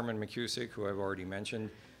students, Sharman McCusick, who I've already mentioned,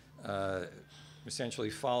 essentially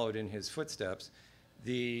followed in his footsteps.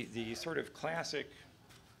 The sort of classic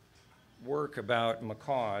work about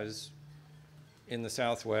macaws in the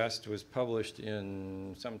Southwest was published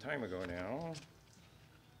in some time ago now,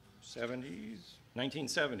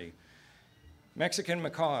 1970. Mexican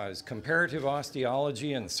Macaws, Comparative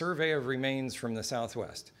Osteology and Survey of Remains from the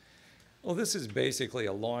Southwest. Well, this is basically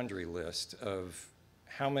a laundry list of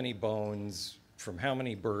how many bones from how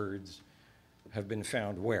many birds have been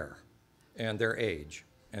found where, and their age,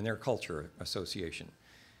 and their culture association.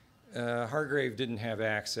 Hargrave didn't have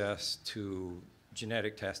access to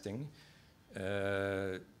genetic testing.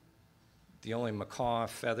 The only macaw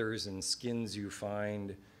feathers and skins you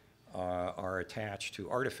find are attached to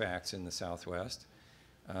artifacts in the Southwest.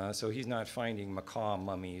 So he's not finding macaw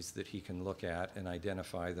mummies that he can look at and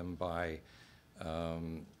identify them by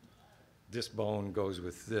this bone goes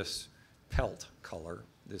with this pelt color,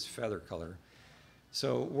 this feather color.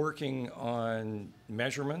 So working on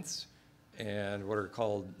measurements and what are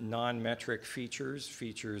called non-metric features,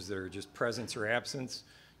 features that are just presence or absence.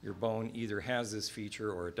 Your bone either has this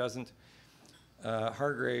feature or it doesn't.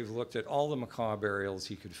 Hargrave looked at all the macaw burials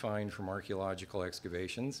he could find from archaeological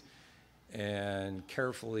excavations and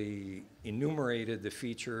carefully enumerated the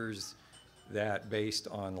features that, based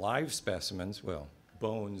on live specimens, well,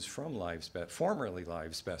 bones from formerly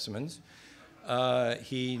live specimens,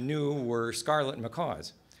 he knew were scarlet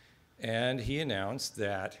macaws. And he announced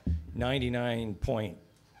that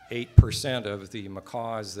 99.8% of the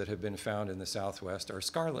macaws that have been found in the Southwest are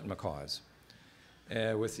scarlet macaws,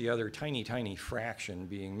 with the other tiny, tiny fraction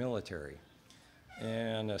being military,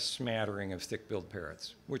 and a smattering of thick-billed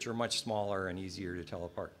parrots, which are much smaller and easier to tell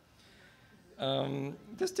apart.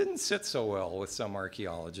 This didn't sit so well with some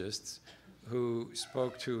archaeologists who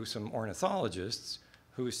spoke to some ornithologists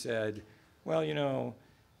who said, well, you know,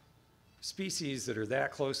 species that are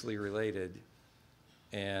that closely related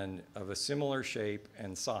and of a similar shape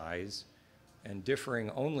and size and differing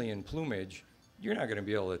only in plumage, you're not going to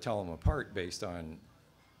be able to tell them apart based on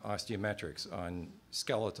osteometrics, on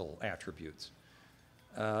skeletal attributes.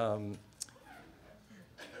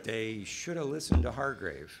 They should have listened to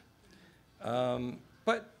Hargrave.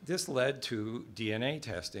 But this led to DNA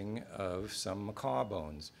testing of some macaw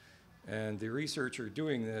bones. And the researcher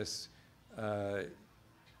doing this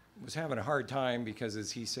was having a hard time because,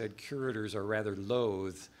 as he said, curators are rather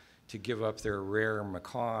loath to give up their rare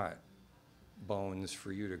macaw bones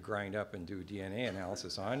for you to grind up and do DNA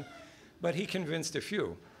analysis on. But he convinced a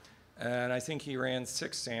few. And I think he ran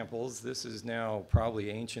 6 samples. This is now probably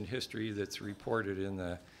ancient history that's reported in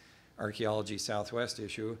the Archaeology Southwest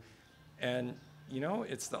issue. And, you know,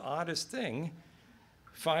 it's the oddest thing.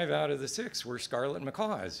 5 out of the 6 were scarlet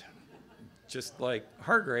macaws, just like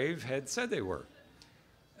Hargrave had said they were.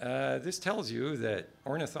 This tells you that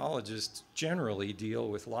ornithologists generally deal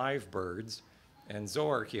with live birds and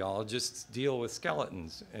zooarchaeologists deal with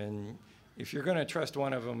skeletons. And if you're going to trust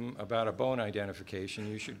one of them about a bone identification,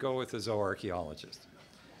 you should go with a zooarchaeologist.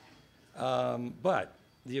 But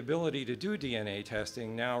the ability to do DNA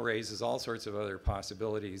testing now raises all sorts of other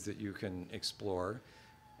possibilities that you can explore.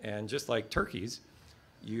 And just like turkeys,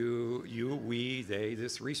 we, they,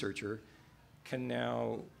 this researcher, can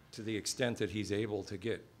now, to the extent that he's able to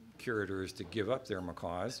get curators to give up their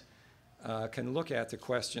macaws, can look at the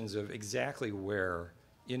questions of exactly where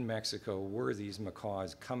in Mexico were these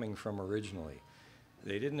macaws coming from originally.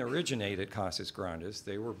 They didn't originate at Casas Grandes.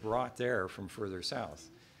 They were brought there from further south.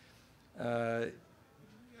 I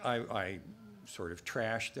sort of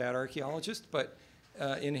trashed that archaeologist, but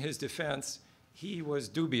in his defense, he was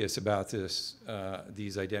dubious about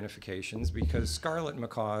these identifications because scarlet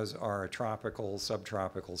macaws are a tropical,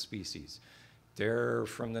 subtropical species. They're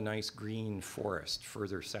from the nice green forest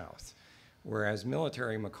further south, whereas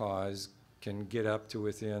military macaws can get up to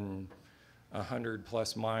within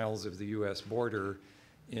 100+ miles of the US border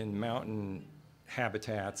in mountain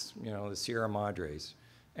habitats, you know, the Sierra Madres,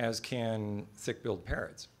 as can thick-billed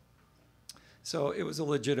parrots. So it was a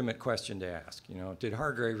legitimate question to ask. You know, did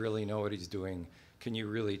Hargrave really know what he's doing? Can you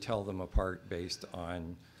really tell them apart based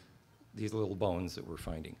on these little bones that we're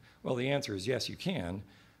finding? Well, the answer is yes, you can,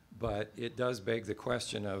 but it does beg the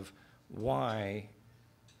question of why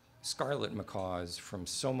scarlet macaws from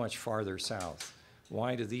so much farther south?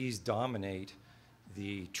 Why do these dominate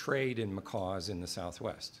the trade in macaws in the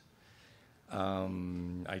Southwest?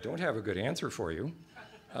 I don't have a good answer for you,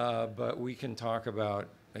 but we can talk about,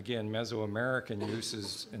 again, Mesoamerican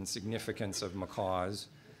uses and significance of macaws,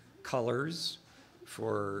 colors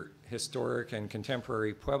for historic and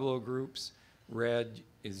contemporary Pueblo groups. Red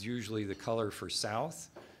is usually the color for south,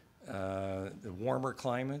 The warmer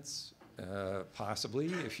climates, possibly,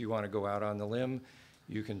 if you want to go out on the limb,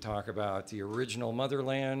 you can talk about the original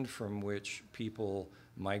motherland from which people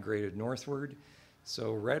migrated northward.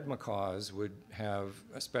 So red macaws would have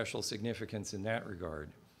a special significance in that regard.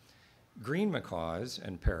 Green macaws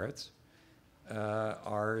and parrots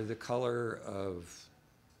are the color of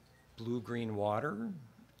blue-green water,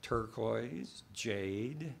 turquoise,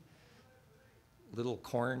 jade, little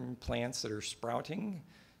corn plants that are sprouting,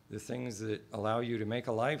 the things that allow you to make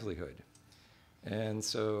a livelihood. And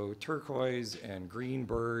so turquoise and green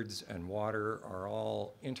birds and water are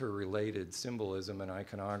all interrelated symbolism and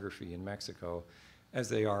iconography in Mexico as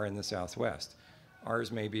they are in the Southwest.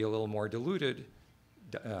 Ours may be a little more diluted,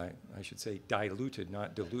 I should say diluted,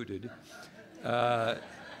 not diluted,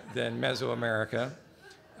 than Mesoamerica.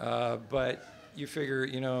 But you figure,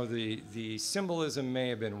 you know, the symbolism may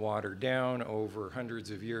have been watered down over hundreds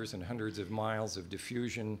of years and hundreds of miles of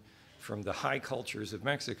diffusion from the high cultures of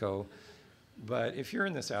Mexico. But if you're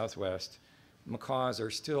in the Southwest, macaws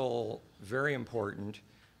are still very important.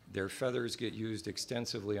 Their feathers get used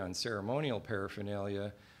extensively on ceremonial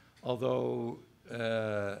paraphernalia, although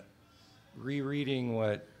rereading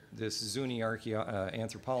what this Zuni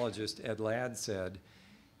anthropologist Ed Ladd said,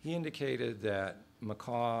 he indicated that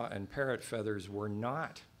macaw and parrot feathers were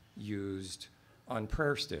not used on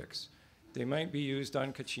prayer sticks. They might be used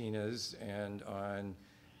on kachinas and on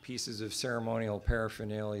pieces of ceremonial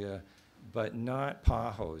paraphernalia, but not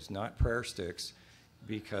pahos, not prayer sticks,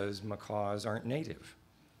 because macaws aren't native.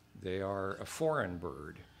 They are a foreign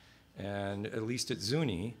bird. And at least at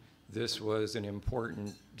Zuni, this was an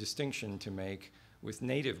important distinction to make with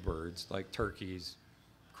native birds like turkeys,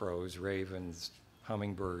 crows, ravens,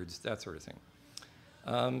 hummingbirds, that sort of thing.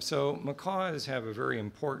 So macaws have a very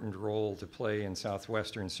important role to play in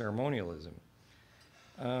Southwestern ceremonialism.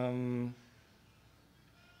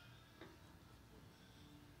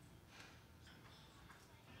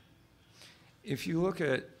 If you look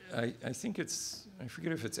at, I think it's, I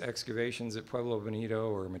forget if it's excavations at Pueblo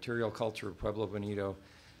Bonito or material culture of Pueblo Bonito,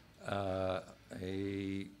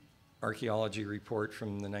 a archaeology report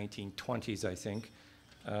from the 1920s, I think,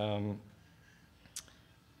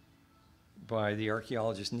 by the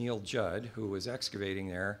archaeologist Neil Judd, who was excavating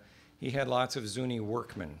there. He had lots of Zuni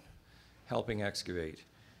workmen helping excavate.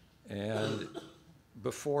 And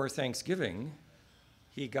before Thanksgiving,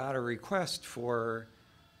 he got a request for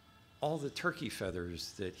all the turkey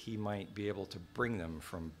feathers that he might be able to bring them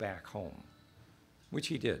from back home, which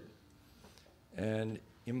he did. And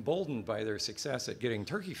emboldened by their success at getting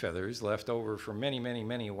turkey feathers left over from many, many,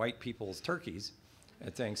 many white people's turkeys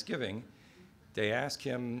at Thanksgiving, they asked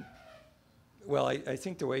him, well, I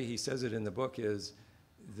think the way he says it in the book is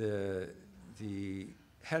the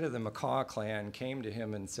head of the Macaw clan came to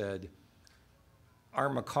him and said, "Our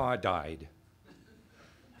macaw died."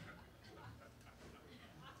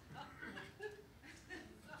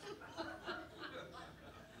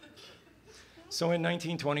 So in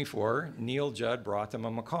 1924, Neil Judd brought them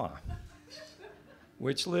a macaw,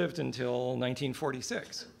 which lived until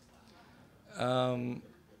 1946.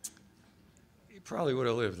 It probably would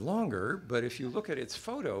have lived longer, but if you look at its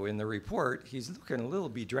photo in the report, he's looking a little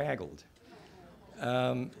bedraggled.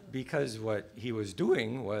 Because what he was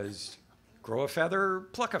doing was grow a feather,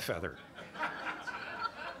 pluck a feather.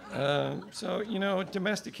 So, you know,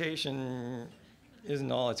 domestication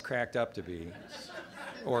isn't all it's cracked up to be,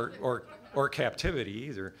 or captivity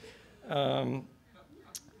either.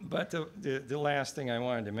 But the last thing I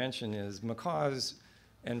wanted to mention is macaws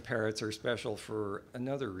and parrots are special for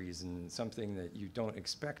another reason, something that you don't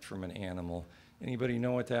expect from an animal. Anybody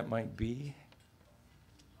know what that might be?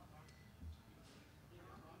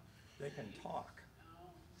 They can talk.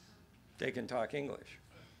 They can talk English.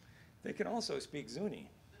 They can also speak Zuni.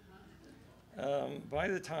 By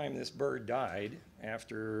the time this bird died,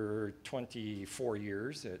 after 24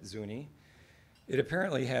 years at Zuni, it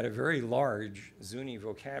apparently had a very large Zuni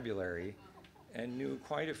vocabulary and knew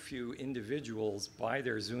quite a few individuals by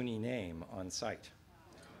their Zuni name on site.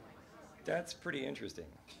 That's pretty interesting.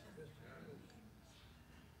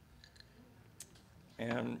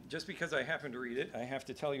 And just because I happen to read it, I have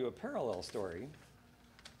to tell you a parallel story.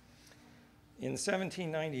 In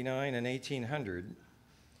 1799 and 1800,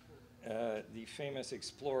 the famous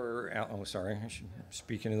explorer, I should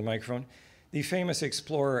speak into the microphone. The famous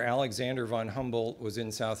explorer Alexander von Humboldt was in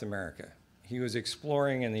South America. He was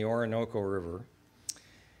exploring in the Orinoco River,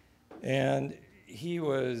 and he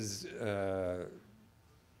was the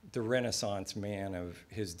Renaissance man of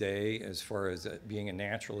his day as far as being a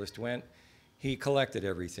naturalist went. He collected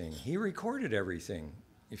everything. He recorded everything.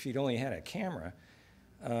 If he'd only had a camera,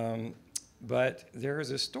 But there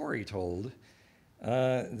is a story told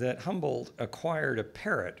that Humboldt acquired a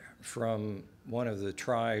parrot from one of the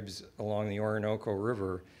tribes along the Orinoco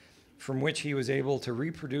River, from which he was able to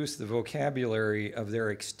reproduce the vocabulary of their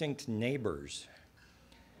extinct neighbors.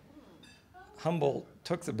 Humboldt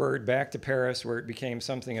took the bird back to Paris, where it became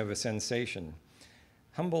something of a sensation.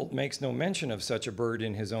 Humboldt makes no mention of such a bird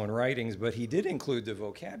in his own writings, but he did include the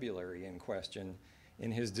vocabulary in question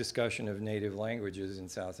in his discussion of native languages in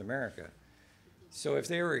South America. So if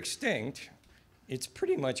they were extinct, it's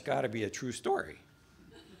pretty much got to be a true story.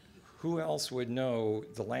 Who else would know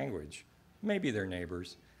the language? Maybe their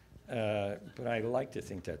neighbors, but I like to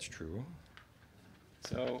think that's true.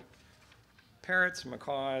 So parrots,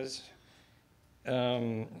 macaws,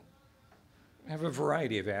 have a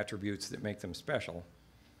variety of attributes that make them special,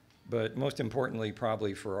 but most importantly,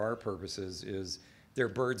 probably for our purposes, is they're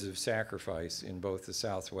birds of sacrifice in both the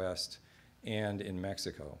Southwest and in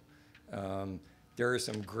Mexico. There are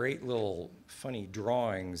some great little funny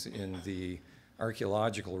drawings in the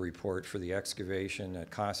archaeological report for the excavation at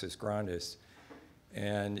Casas Grandes.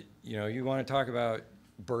 And you want to talk about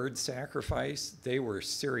bird sacrifice? They were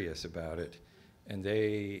serious about it, and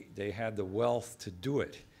they had the wealth to do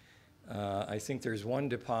it. I think there's one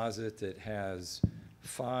deposit that has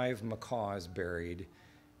 5 macaws buried,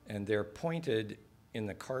 and they're pointed in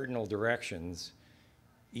the cardinal directions,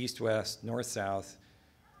 east-west, north-south,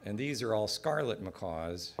 and these are all scarlet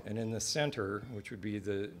macaws. And in the center, which would be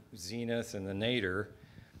the zenith and the nadir,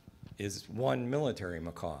 is one military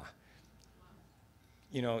macaw.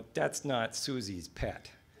 That's not Susie's pet.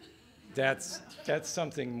 That's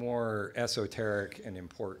something more esoteric and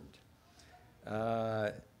important.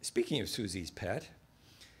 Speaking of Susie's pet,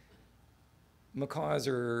 macaws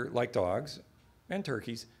are, like dogs and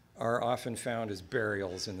turkeys, are often found as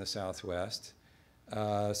burials in the Southwest,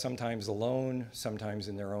 sometimes alone, sometimes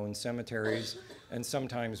in their own cemeteries, and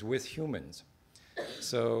sometimes with humans.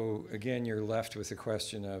 So again, you're left with the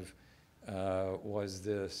question of, was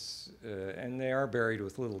this, and they are buried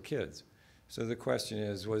with little kids. So the question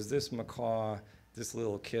is, was this macaw this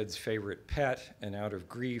little kid's favorite pet, and out of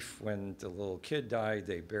grief, when the little kid died,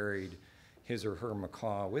 they buried his or her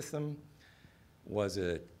macaw with them? Was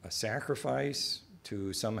it a sacrifice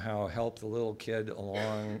to somehow help the little kid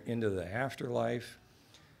along into the afterlife?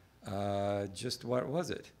 Just what was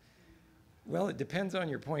it? Well, it depends on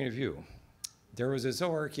your point of view. There was a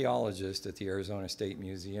zooarchaeologist at the Arizona State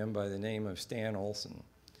Museum by the name of Stan Olson.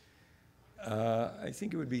 I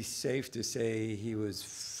think it would be safe to say he was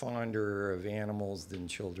fonder of animals than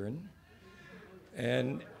children.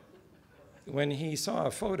 And when he saw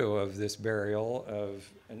a photo of this burial of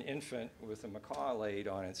an infant with a macaw laid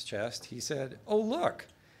on its chest, he said, "Oh, look,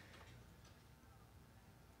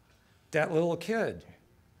 that little kid.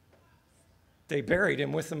 They buried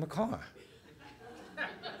him with the macaw."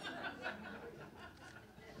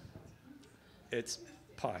 It's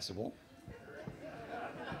possible.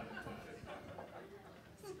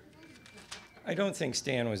 I don't think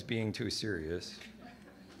Stan was being too serious.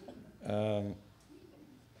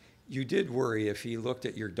 You did worry if he looked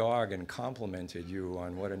at your dog and complimented you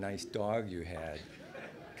on what a nice dog you had,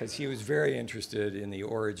 because he was very interested in the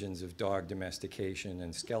origins of dog domestication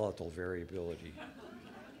and skeletal variability.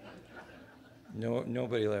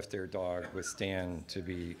 Nobody left their dog with Stan to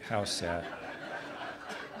be house sat.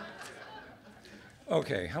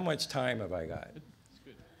 Okay, how much time have I got?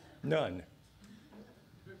 None.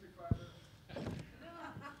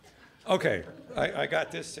 Okay, I got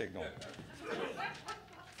this signal.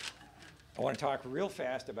 I want to talk real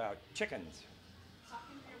fast about chickens.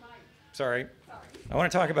 Sorry. I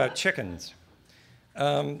want to talk about chickens.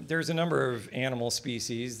 There's a number of animal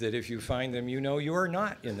species that if you find them, you know you are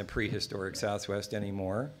not in the prehistoric Southwest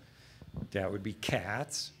anymore. That would be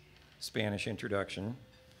cats, Spanish introduction.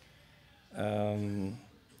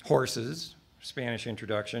 Horses, Spanish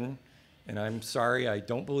introduction. And I'm sorry, I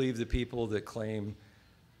don't believe the people that claim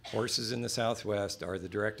horses in the Southwest are the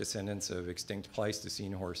direct descendants of extinct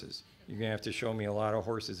Pleistocene horses. You're going to have to show me a lot of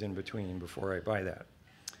horses in between before I buy that.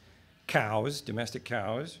 Cows, domestic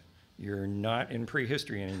cows, you're not in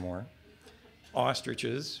prehistory anymore.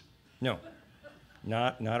 Ostriches, no,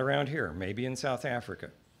 not around here, maybe in South Africa.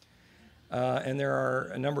 And there are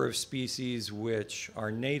a number of species which are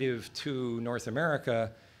native to North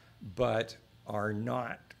America, but are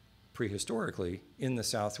not prehistorically in the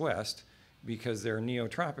Southwest because they're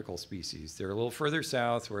neotropical species. They're a little further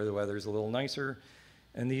south where the weather's a little nicer,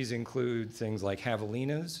 and these include things like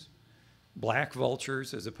javelinas, black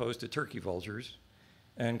vultures as opposed to turkey vultures,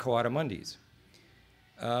 and coatimundis.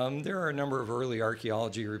 There are a number of early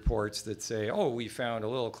archaeology reports that say, oh, we found a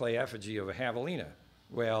little clay effigy of a javelina.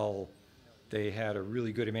 Well, they had a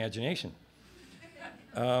really good imagination.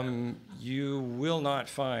 You will not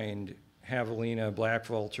find javelina, black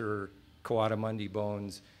vulture, coatamundi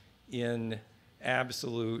bones in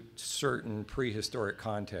absolute certain prehistoric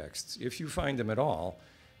contexts. If you find them at all,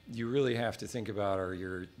 you really have to think about,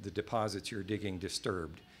 are the deposits you're digging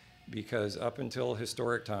disturbed? Because up until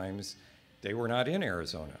historic times, they were not in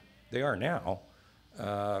Arizona. They are now.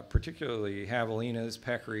 Particularly javelinas,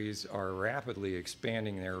 peccaries are rapidly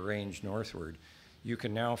expanding their range northward. You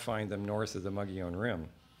can now find them north of the Mogollon Rim.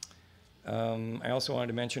 I also wanted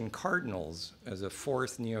to mention cardinals as a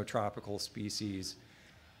fourth neotropical species.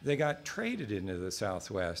 They got traded into the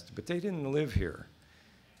Southwest, but they didn't live here.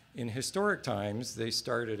 In historic times, they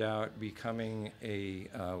started out becoming a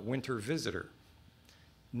winter visitor.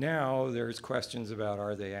 Now there's questions about,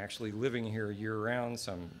 are they actually living here year-round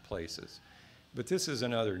some places? But this is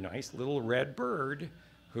another nice little red bird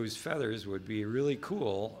whose feathers would be really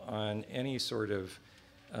cool on any sort of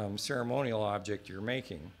ceremonial object you're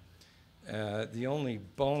making. The only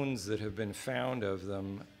bones that have been found of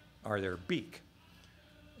them are their beak.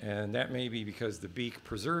 And that may be because the beak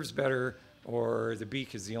preserves better, or the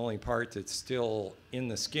beak is the only part that's still in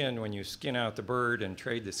the skin when you skin out the bird and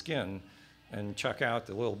trade the skin and chuck out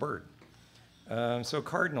the little bird. So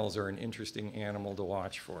cardinals are an interesting animal to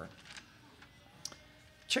watch for.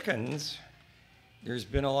 Chickens, there's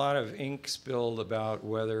been a lot of ink spilled about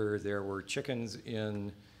whether there were chickens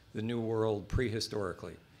in the New World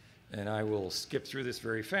prehistorically. And I will skip through this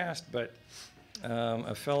very fast, but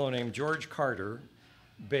a fellow named George Carter,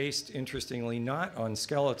 based, interestingly, not on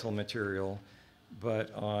skeletal material,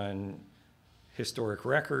 but on historic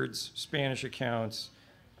records, Spanish accounts,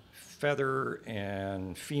 feather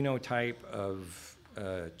and phenotype of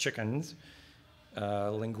chickens,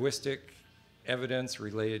 linguistic evidence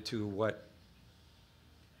related to what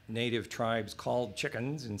native tribes called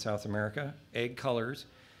chickens in South America, egg colors,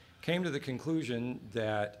 came to the conclusion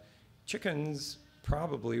that chickens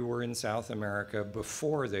probably were in South America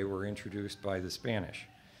before they were introduced by the Spanish.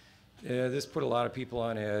 This put a lot of people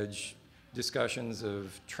on edge. Discussions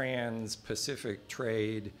of trans-Pacific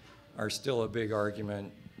trade are still a big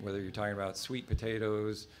argument, whether you're talking about sweet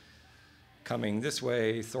potatoes coming this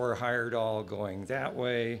way, Thor Heyerdahl going that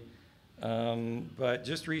way. But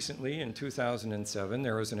just recently, in 2007,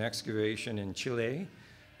 there was an excavation in Chile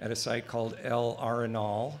at a site called El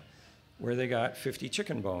Arenal, where they got 50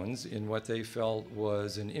 chicken bones in what they felt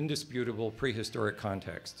was an indisputable prehistoric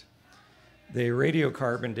context. They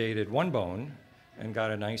radiocarbon dated one bone and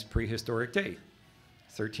got a nice prehistoric date,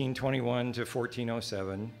 1321 to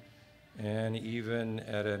 1407, and even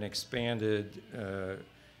at an expanded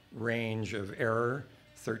range of error,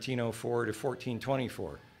 1304 to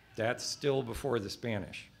 1424. That's still before the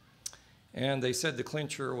Spanish. And they said the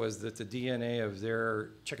clincher was that the DNA of their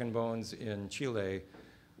chicken bones in Chile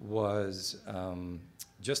was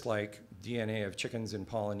just like DNA of chickens in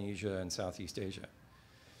Polynesia and Southeast Asia.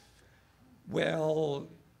 Well,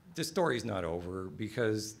 the story's not over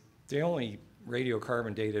because they only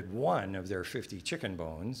radiocarbon dated one of their 50 chicken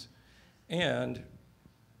bones, and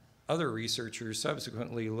other researchers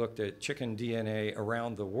subsequently looked at chicken DNA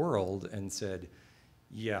around the world and said,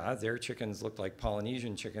 yeah, their chickens look like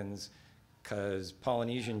Polynesian chickens because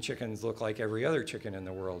Polynesian chickens look like every other chicken in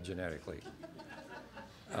the world genetically.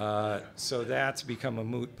 So that's become a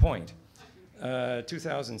moot point.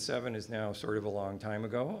 2007 is now sort of a long time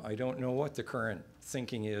ago. I don't know what the current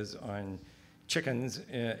thinking is on chickens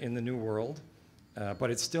in the New World,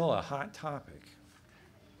 but it's still a hot topic.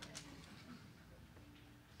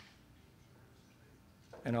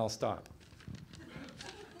 And I'll stop.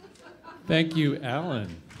 Thank you,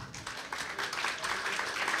 Alan.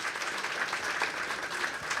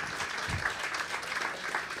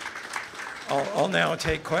 I'll now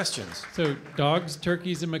take questions. So dogs,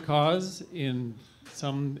 turkeys, and macaws in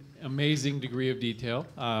some amazing degree of detail,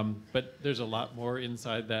 but there's a lot more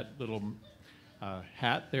inside that little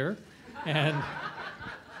hat there. And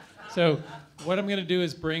so what I'm going to do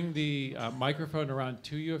is bring the microphone around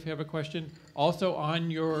to you if you have a question. Also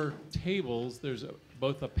on your tables, there's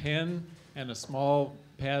both a pen and a small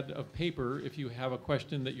pad of paper if you have a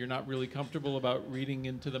question that you're not really comfortable about reading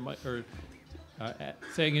into the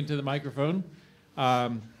saying into the microphone.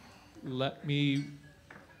 Let me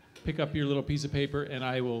pick up your little piece of paper and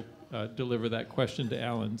I will deliver that question to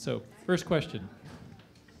Alan. So first question.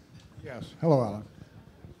 Yes. Hello, Alan.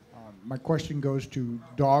 My question goes to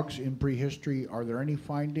dogs in prehistory. Are there any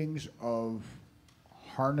findings of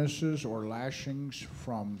harnesses or lashings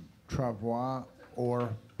from travois or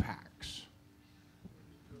packs,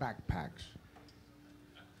 backpacks?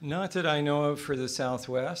 Not that I know of for the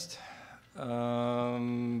Southwest.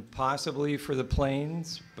 Possibly for the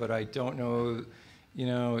plains, but I don't know, you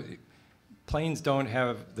know, the plains don't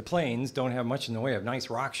have much in the way of nice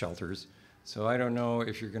rock shelters. So I don't know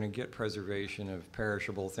if you're going to get preservation of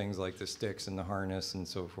perishable things like the sticks and the harness and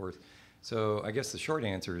so forth. So I guess the short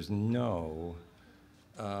answer is no.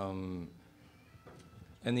 And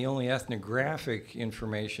the only ethnographic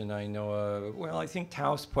information I know of, well, I think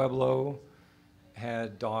Taos Pueblo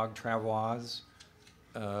had dog travois,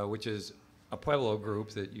 which is a Pueblo group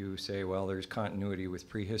that you say, well, there's continuity with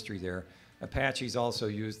prehistory there. Apaches also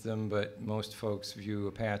used them, but most folks view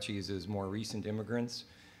Apaches as more recent immigrants.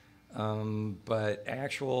 But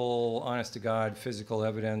actual, honest-to-God, physical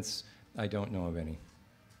evidence, I don't know of any.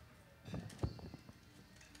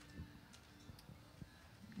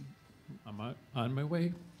 I'm on my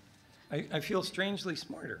way. I feel strangely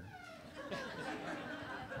smarter.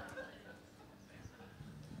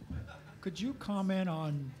 Could you comment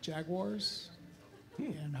on jaguars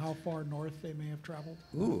and how far north they may have traveled?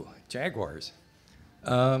 Ooh, jaguars.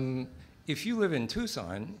 If you live in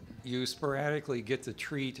Tucson, you sporadically get the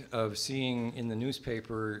treat of seeing in the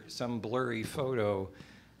newspaper some blurry photo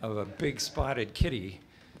of a big spotted kitty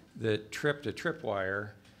that tripped a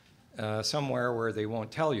tripwire somewhere where they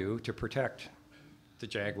won't tell you to protect the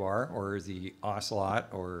jaguar or the ocelot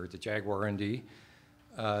or the jaguarundi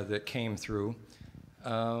that came through.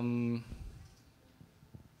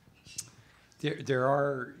 There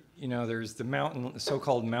are, you know, there's the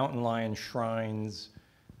so-called mountain lion shrines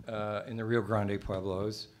in the Rio Grande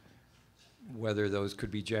Pueblos. Whether those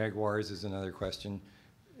could be jaguars is another question.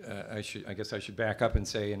 I guess I should back up and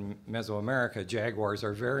say in Mesoamerica, jaguars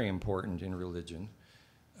are very important in religion,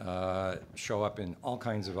 show up in all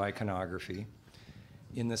kinds of iconography.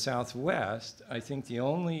 In the Southwest, I think the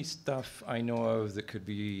only stuff I know of that could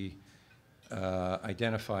be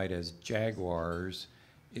identified as jaguars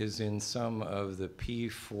is in some of the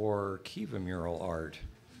P4 Kiva mural art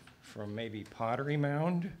from maybe Pottery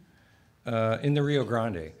Mound in the Rio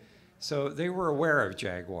Grande. So they were aware of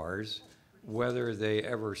jaguars. Whether they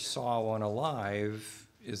ever saw one alive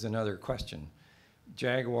is another question.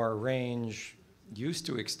 Jaguar range used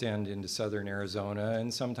to extend into southern Arizona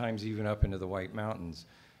and sometimes even up into the White Mountains.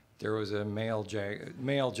 There was a male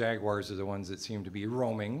jaguars are the ones that seem to be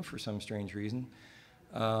roaming for some strange reason.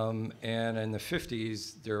 And in the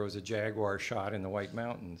 50s, there was a jaguar shot in the White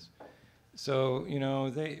Mountains. So, you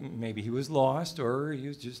know, maybe he was lost or he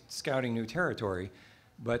was just scouting new territory,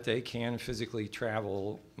 but they can physically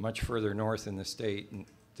travel much further north in the state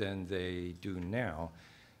than they do now.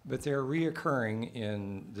 But they're reoccurring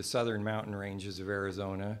in the southern mountain ranges of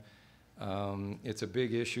Arizona. It's a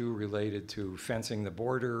big issue related to fencing the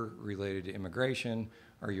border, related to immigration.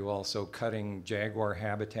 Are you also cutting jaguar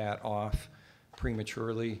habitat off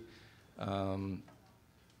prematurely?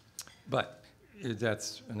 But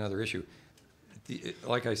that's another issue.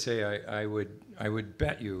 Like I say, I would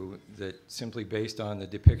bet you that simply based on the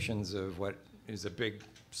depictions of what is a big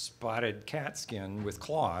spotted cat skin with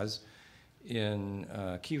claws in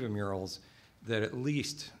Kiva murals, that at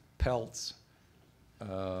least pelts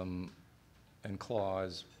and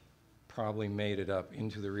claws probably made it up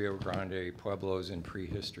into the Rio Grande Pueblos in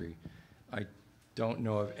prehistory. I don't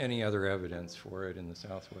know of any other evidence for it in the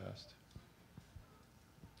Southwest.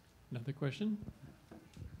 Another question?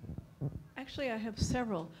 Actually, I have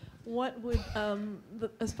several. What would,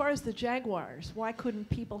 as far as the jaguars, why couldn't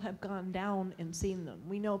people have gone down and seen them?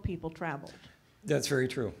 We know people traveled. That's very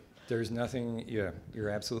true. There's nothing, yeah, you're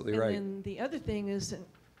absolutely right. And then the other thing is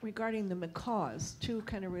regarding the macaws, two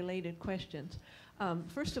kind of related questions.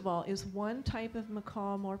 First of all, is one type of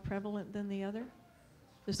macaw more prevalent than the other?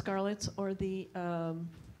 The scarlets or the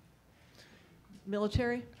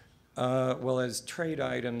military? Well, as trade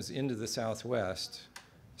items into the Southwest,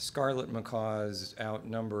 scarlet macaws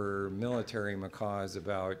outnumber military macaws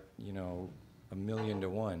about, 1,000,000 to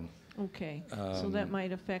 1. Okay, so that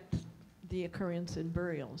might affect the occurrence in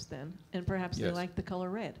burials then, and perhaps they Yes. like the color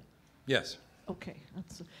red. Yes. Okay,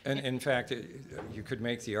 that's And in fact, you could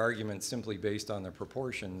make the argument simply based on the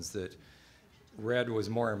proportions that red was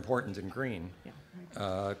more important than green, yeah.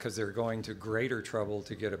 because they're going to greater trouble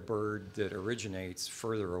to get a bird that originates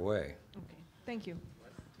further away. Okay, thank you.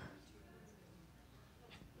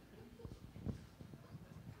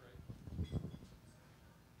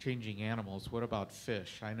 Changing animals, what about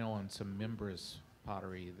fish? I know on some Mimbres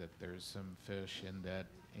pottery that there's some fish, and that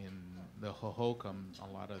in the Hohokam,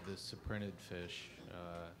 a lot of the cyprinid fish,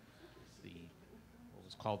 what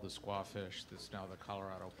was called the squawfish, that's now the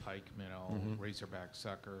Colorado pike minnow, razorback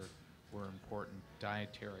sucker, were important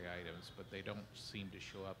dietary items, but they don't seem to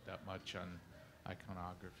show up that much on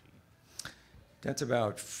iconography. That's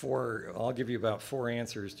about four. I'll give you about four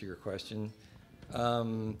answers to your question.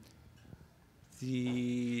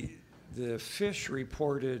 The fish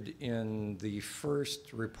reported in the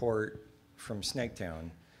first report from Snaketown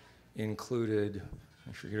included,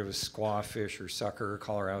 I forget if it was squaw fish or sucker,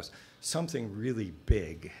 Colorado, something really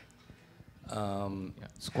big.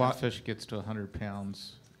 Squaw fish gets to 100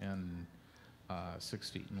 pounds and 6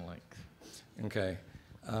 feet in length. Okay.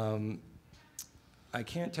 I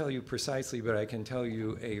can't tell you precisely, but I can tell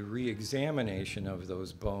you a re-examination of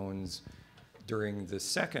those bones during the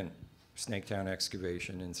second Snaketown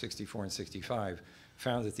excavation in 64 and 65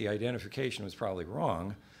 found that the identification was probably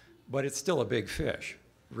wrong, but it's still a big fish,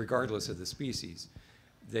 regardless of the species.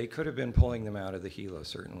 They could have been pulling them out of the Gila,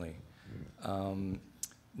 certainly.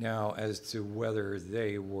 Now, as to whether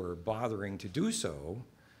they were bothering to do so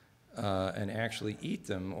and actually eat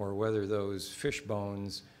them, or whether those fish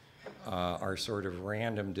bones are sort of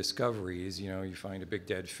random discoveries. You know, you find a big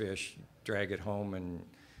dead fish, drag it home, and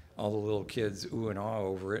all the little kids ooh and ah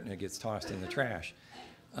over it, and it gets tossed in the trash.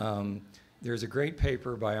 There's a great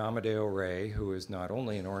paper by Amadeo Ray, who is not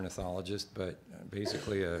only an ornithologist, but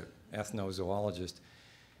basically an ethnozoologist,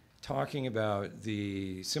 talking about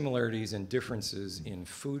the similarities and differences in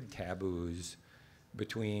food taboos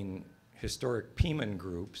between historic Piman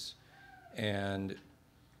groups and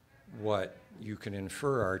what you can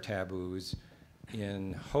infer are taboos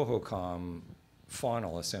in Hohokam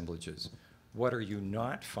faunal assemblages. What are you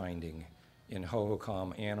not finding in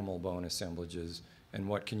Hohokam animal bone assemblages, and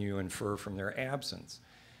what can you infer from their absence?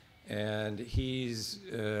 And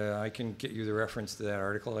I can get you the reference to that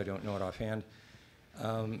article, I don't know it offhand.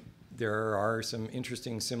 There are some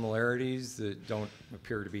interesting similarities that don't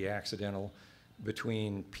appear to be accidental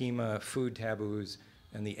between Pima food taboos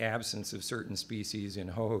and the absence of certain species in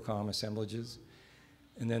Hohokam assemblages.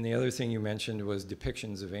 And then the other thing you mentioned was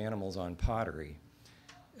depictions of animals on pottery.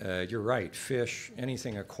 You're right, fish,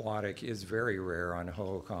 anything aquatic is very rare on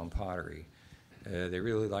Hohokam pottery. They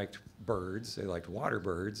really liked birds, they liked water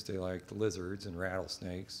birds, they liked lizards and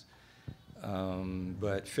rattlesnakes,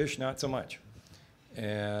 but fish not so much.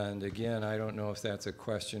 And again, I don't know if that's a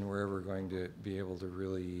question we're ever going to be able to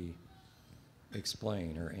really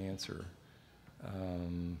explain or answer.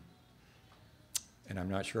 And I'm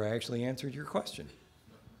not sure I actually answered your question.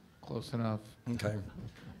 Close enough. Okay.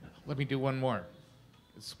 Let me do one more.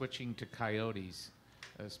 Switching to coyotes,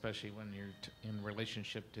 especially when you're in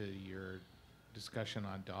relationship to your discussion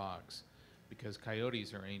on dogs, because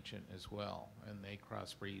coyotes are ancient as well, and they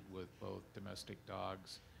crossbreed with both domestic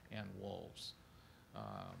dogs and wolves.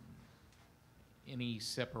 Any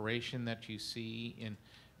separation that you see in,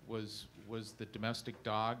 was the domestic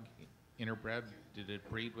dog interbred? Did it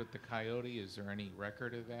breed with the coyote? Is there any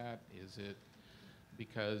record of that? Is it,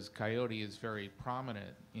 because coyote is very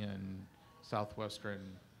prominent in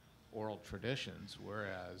southwestern oral traditions,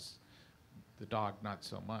 whereas the dog not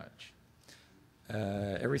so much?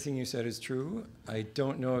 Everything you said is true. I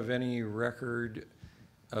don't know of any record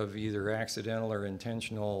of either accidental or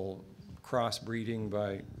intentional crossbreeding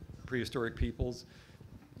by prehistoric peoples,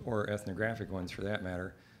 or ethnographic ones for that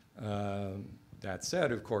matter. That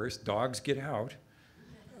said, of course, dogs get out,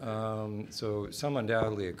 so some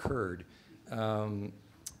undoubtedly occurred. I'm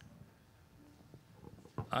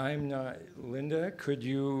not, Linda, could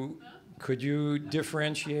you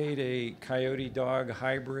differentiate a coyote-dog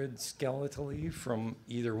hybrid skeletally from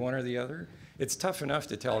either one or the other? It's tough enough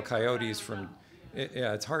to tell coyotes from,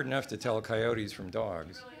 yeah, it's hard enough to tell coyotes from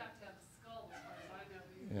dogs. You really have to have a skull, as far as I know,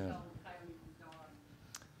 you can Yeah. tell coyote from dog.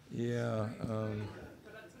 Yeah.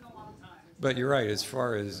 But it's been a long time. But you're right, as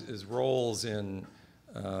far as roles in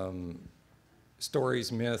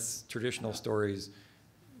stories, myths, traditional stories,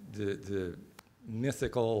 the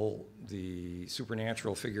mythical, the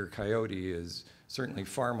supernatural figure coyote is certainly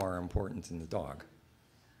far more important than the dog.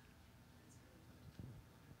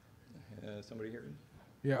 Somebody here?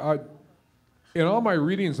 Yeah, in all my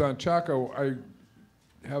readings on Chaco, I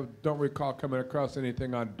don't recall coming across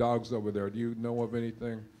anything on dogs over there. Do you know of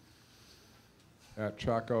anything at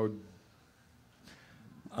Chaco?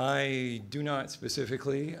 I do not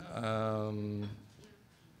specifically. I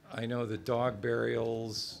know that dog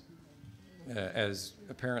burials, as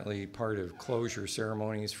apparently part of closure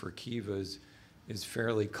ceremonies for kivas, is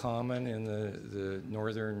fairly common in the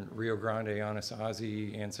northern Rio Grande,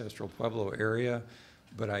 Anasazi, ancestral Pueblo area,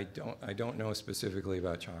 but I don't know specifically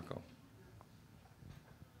about Chaco.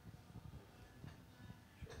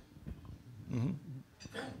 Mm-hmm.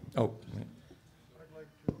 Oh. I'd like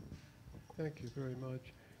to thank you very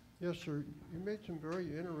much. Yes, sir, you made some very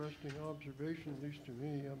interesting observations, at least to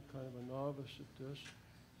me. I'm kind of a novice at this,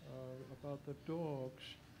 about the dogs.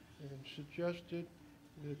 and suggested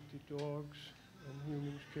that the dogs and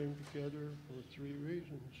humans came together for 3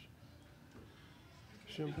 reasons: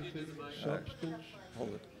 sympathy, substance,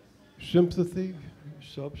 Hold it. sympathy,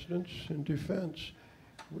 substance, and defense,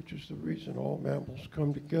 which is the reason all mammals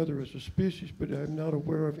come together as a species, but I'm not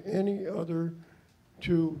aware of any other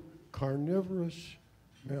 2 carnivorous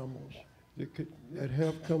mammals that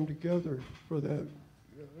have come together for that,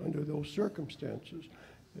 under those circumstances.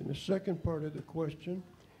 And the second part of the question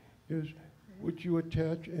is, would you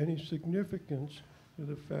attach any significance to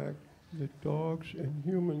the fact that dogs and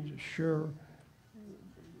humans share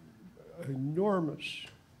enormous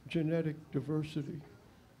genetic diversity?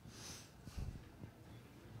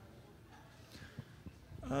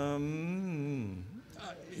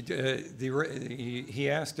 He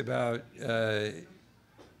asked about,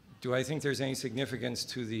 do I think there's any significance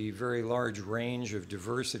to the very large range of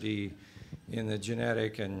diversity in the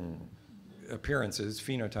genetic and appearances,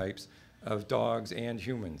 phenotypes, of dogs and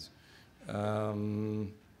humans? I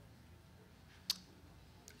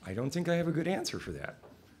don't think I have a good answer for that.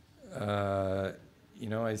 You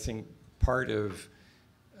know, I think part of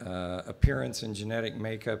appearance and genetic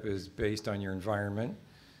makeup is based on your environment.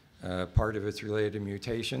 Part of it's related to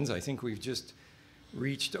mutations. I think we've just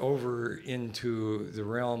reached over into the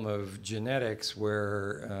realm of genetics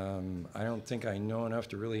where I don't think I know enough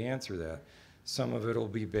to really answer that. Some of it will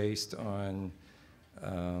be based on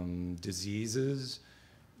diseases.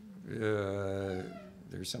 There's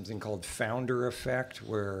something called founder effect,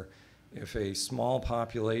 where if a small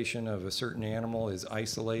population of a certain animal is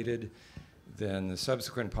isolated, then the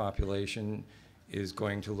subsequent population is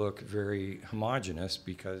going to look very homogeneous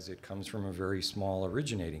because it comes from a very small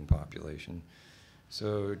originating population.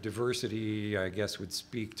 So diversity, I guess, would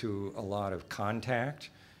speak to a lot of contact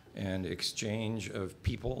and exchange of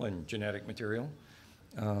people and genetic material.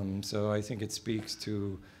 So I think it speaks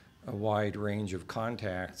to a wide range of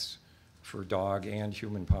contacts for dog and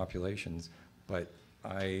human populations, but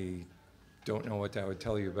I don't know what that would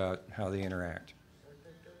tell you about how they interact.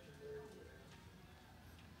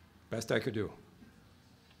 Best I could do.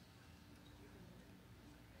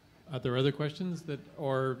 Are there other questions that,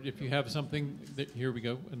 or if you have something, here we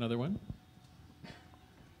go, another one.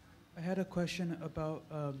 I had a question about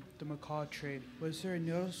the macaw trade. Was there a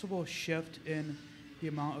noticeable shift in the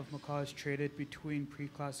amount of macaws traded between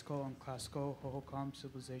pre-classical and classical Hohokam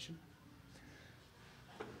civilization?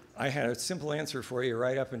 I had a simple answer for you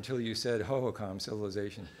right up until you said Hohokam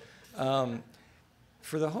civilization.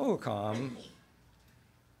 For the Hohokam,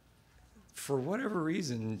 for whatever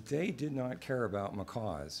reason, they did not care about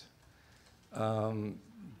macaws.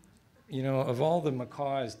 You know, of all the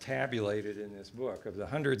macaws tabulated in this book, of the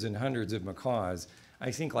hundreds and hundreds of macaws,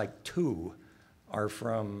 I think like 2 are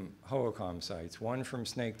from Hohokam sites, one from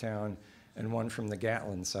Snaketown and one from the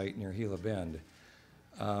Gatlin site near Gila Bend.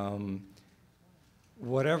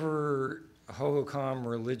 Whatever Hohokam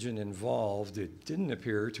religion involved, it didn't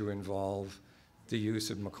appear to involve the use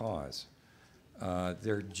of macaws.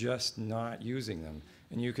 They're just not using them.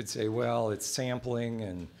 And you could say, well, it's sampling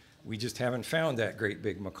and we just haven't found that great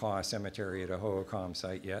big macaw cemetery at a Hohokam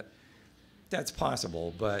site yet. That's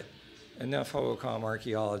possible, but enough Hohokam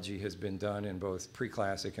archaeology has been done in both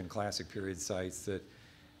pre-classic and classic period sites that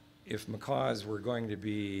if macaws were going to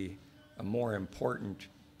be a more important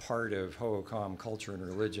part of Hohokam culture and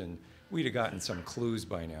religion, we'd have gotten some clues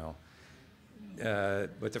by now.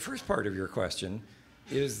 But the first part of your question,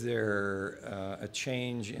 is there a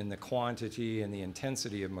change in the quantity and the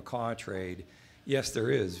intensity of macaw trade? Yes, there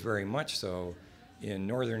is, very much so, in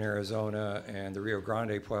northern Arizona and the Rio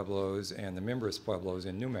Grande Pueblos and the Mimbres Pueblos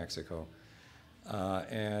in New Mexico.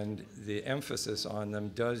 And the emphasis on them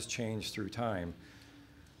does change through time.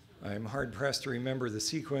 I'm hard-pressed to remember the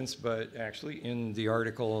sequence, but actually in the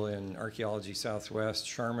article in Archaeology Southwest,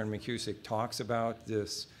 Sharman McCusick talks about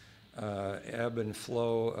this ebb and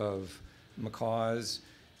flow of macaws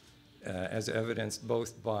as evidenced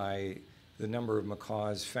both by the number of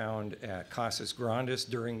macaws found at Casas Grandes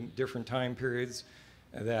during different time periods,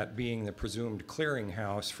 that being the presumed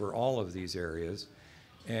clearinghouse for all of these areas,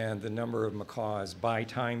 and the number of macaws by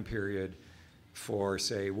time period for,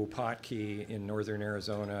 say, Wupatki in northern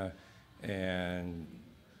Arizona and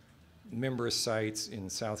Mimbres sites in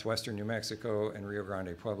southwestern New Mexico and Rio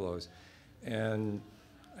Grande Pueblos. And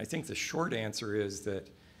I think the short answer is that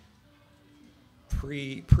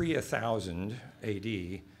pre-1000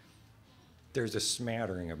 AD, there's a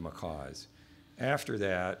smattering of macaws. After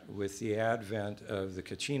that, with the advent of the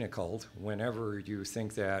Kachina cult, whenever you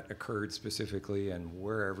think that occurred specifically and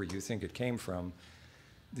wherever you think it came from,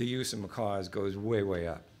 the use of macaws goes way, way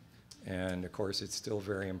up. And of course, it's still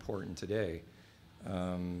very important today.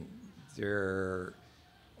 There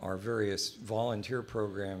are various volunteer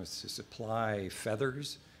programs to supply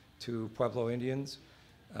feathers to Pueblo Indians.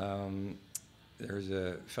 There's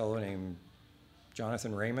a fellow named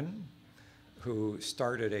Jonathan Raymond who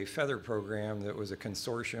started a feather program that was a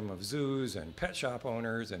consortium of zoos and pet shop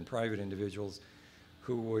owners and private individuals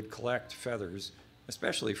who would collect feathers,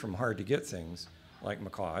 especially from hard to get things like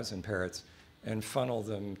macaws and parrots, and funnel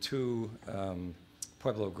them to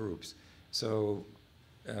Pueblo groups. So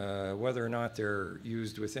whether or not they're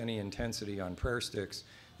used with any intensity on prayer sticks,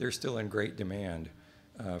 they're still in great demand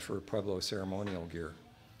for Pueblo ceremonial gear.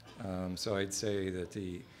 So I'd say that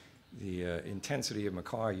the intensity of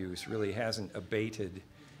macaw use really hasn't abated,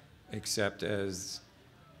 except as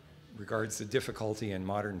regards the difficulty in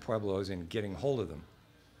modern Pueblos in getting hold of them.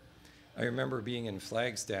 I remember being in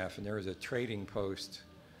Flagstaff, and there was a trading post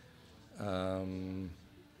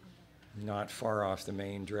not far off the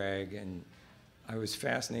main drag, and I was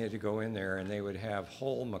fascinated to go in there, and they would have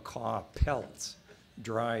whole macaw pelts,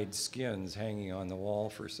 dried skins hanging on the wall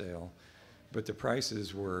for sale, but the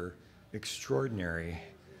prices were extraordinary.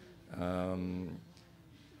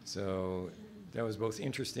 So that was both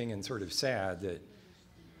interesting and sort of sad that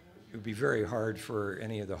it would be very hard for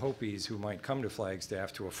any of the Hopis who might come to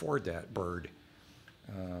Flagstaff to afford that bird.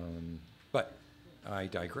 But I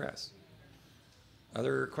digress.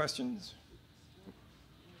 Other questions?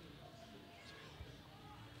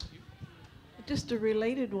 Just a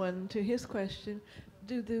related one to his question.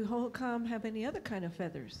 Do the Hohokam have any other kind of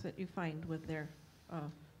feathers that you find with their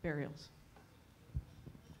burials?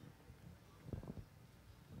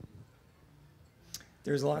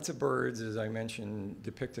 There's lots of birds, as I mentioned,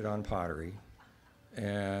 depicted on pottery.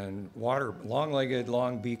 And long-legged,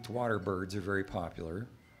 long-beaked water birds are very popular.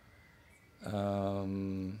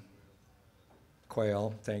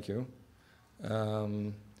 Quail, thank you.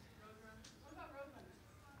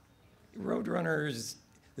 Roadrunners,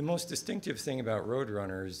 the most distinctive thing about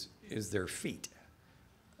roadrunners is their feet.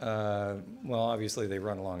 Well, obviously they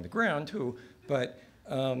run along the ground too, but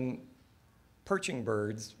perching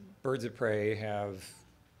birds, birds of prey, have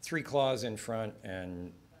 3 claws in front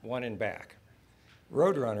and 1 in back.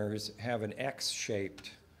 Roadrunners have an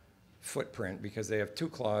X-shaped footprint because they have 2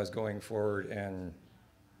 claws going forward and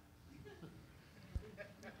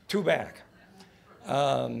 2 back.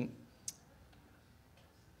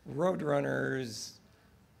 Roadrunners,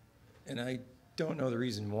 and I don't know the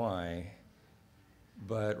reason why,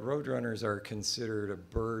 but roadrunners are considered a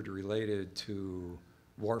bird related to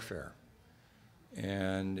warfare.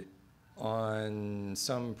 And on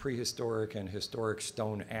some prehistoric and historic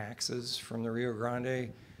stone axes from the Rio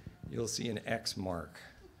Grande, you'll see an X mark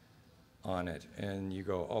on it. And you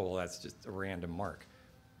go, oh, well, that's just a random mark.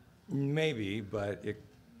 Maybe, but it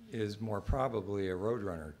is more probably a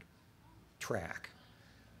roadrunner track.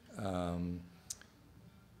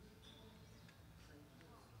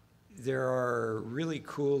 There are really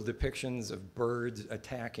cool depictions of birds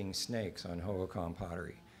attacking snakes on Hohokam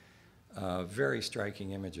pottery. Very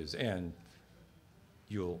striking images, and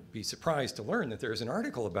you'll be surprised to learn that there's an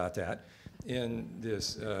article about that in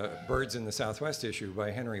this Birds in the Southwest issue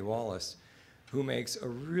by Henry Wallace, who makes a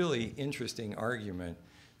really interesting argument.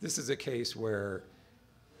 This is a case where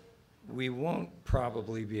we won't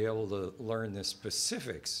probably be able to learn the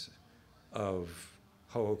specifics of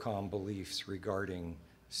Hohokam beliefs regarding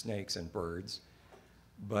snakes and birds,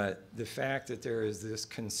 but the fact that there is this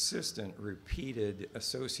consistent, repeated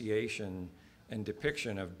association and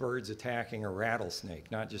depiction of birds attacking a rattlesnake,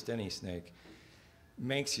 not just any snake,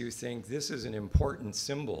 makes you think this is an important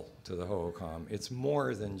symbol to the Hohokam. It's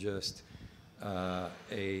more than just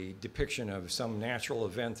a depiction of some natural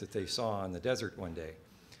event that they saw in the desert one day.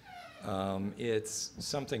 It's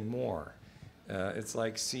something more. It's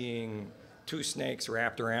like seeing 2 snakes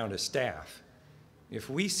wrapped around a staff. If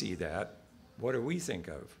we see that, what do we think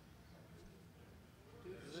of?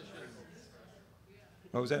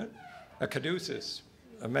 What was that? A caduceus,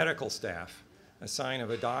 a medical staff, a sign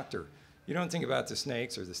of a doctor. You don't think about the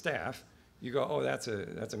snakes or the staff. You go, oh, that's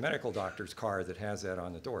a medical doctor's car that has that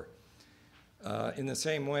on the door. In the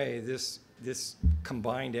same way, this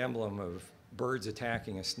combined emblem of birds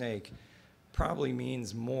attacking a snake probably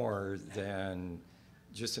means more than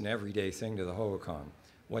just an everyday thing to the Hohokam.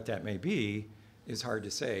 What that may be is hard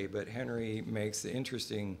to say, but Henry makes the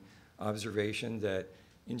interesting observation that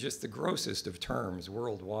in just the grossest of terms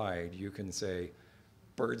worldwide, you can say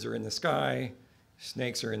birds are in the sky,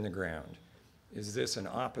 snakes are in the ground. Is this an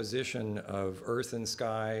opposition of earth and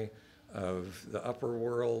sky, of the upper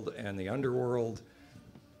world and the underworld?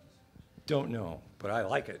 Don't know, but I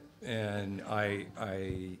like it. And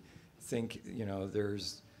I think, you know,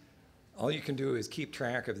 there's all you can do is keep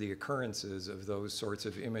track of the occurrences of those sorts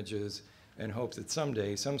of images and hope that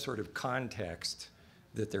someday some sort of context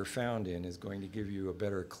that they're found in is going to give you a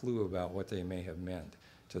better clue about what they may have meant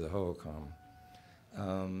to the hohokam.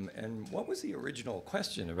 And what was the original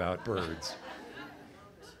question about birds?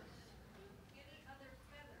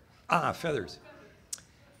 Ah, feathers.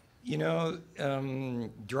 You know,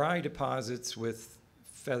 dry deposits with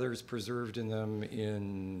feathers preserved in them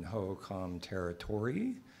in hohokam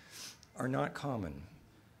territory are not common.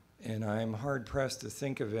 And I'm hard-pressed to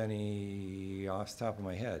think of any off the top of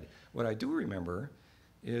my head. What I do remember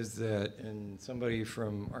is that, and somebody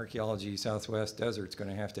from Archaeology Southwest Desert's going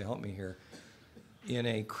to have to help me here, in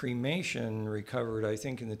a cremation recovered, I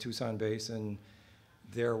think in the Tucson Basin,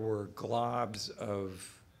 there were globs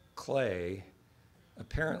of clay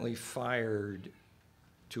apparently fired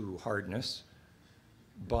to hardness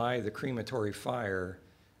by the crematory fire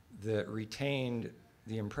that retained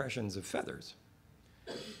the impressions of feathers.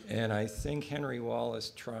 And I think Henry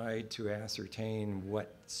Wallace tried to ascertain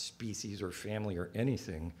what species or family or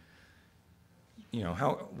anything, you know,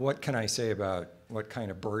 what can I say about what kind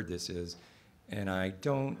of bird this is? And I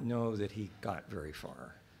don't know that he got very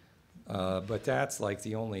far. But that's like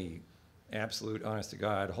the only absolute, honest to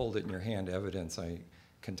God, hold it in your hand evidence I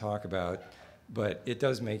can talk about. But it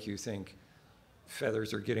does make you think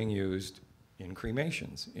feathers are getting used in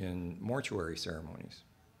cremations, in mortuary ceremonies.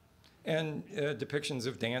 And depictions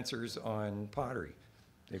of dancers on pottery.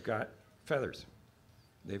 They've got feathers.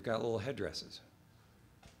 They've got little headdresses.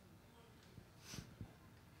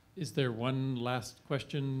 Is there one last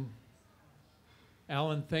question?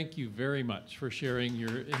 Alan, thank you very much for sharing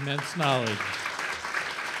your immense knowledge.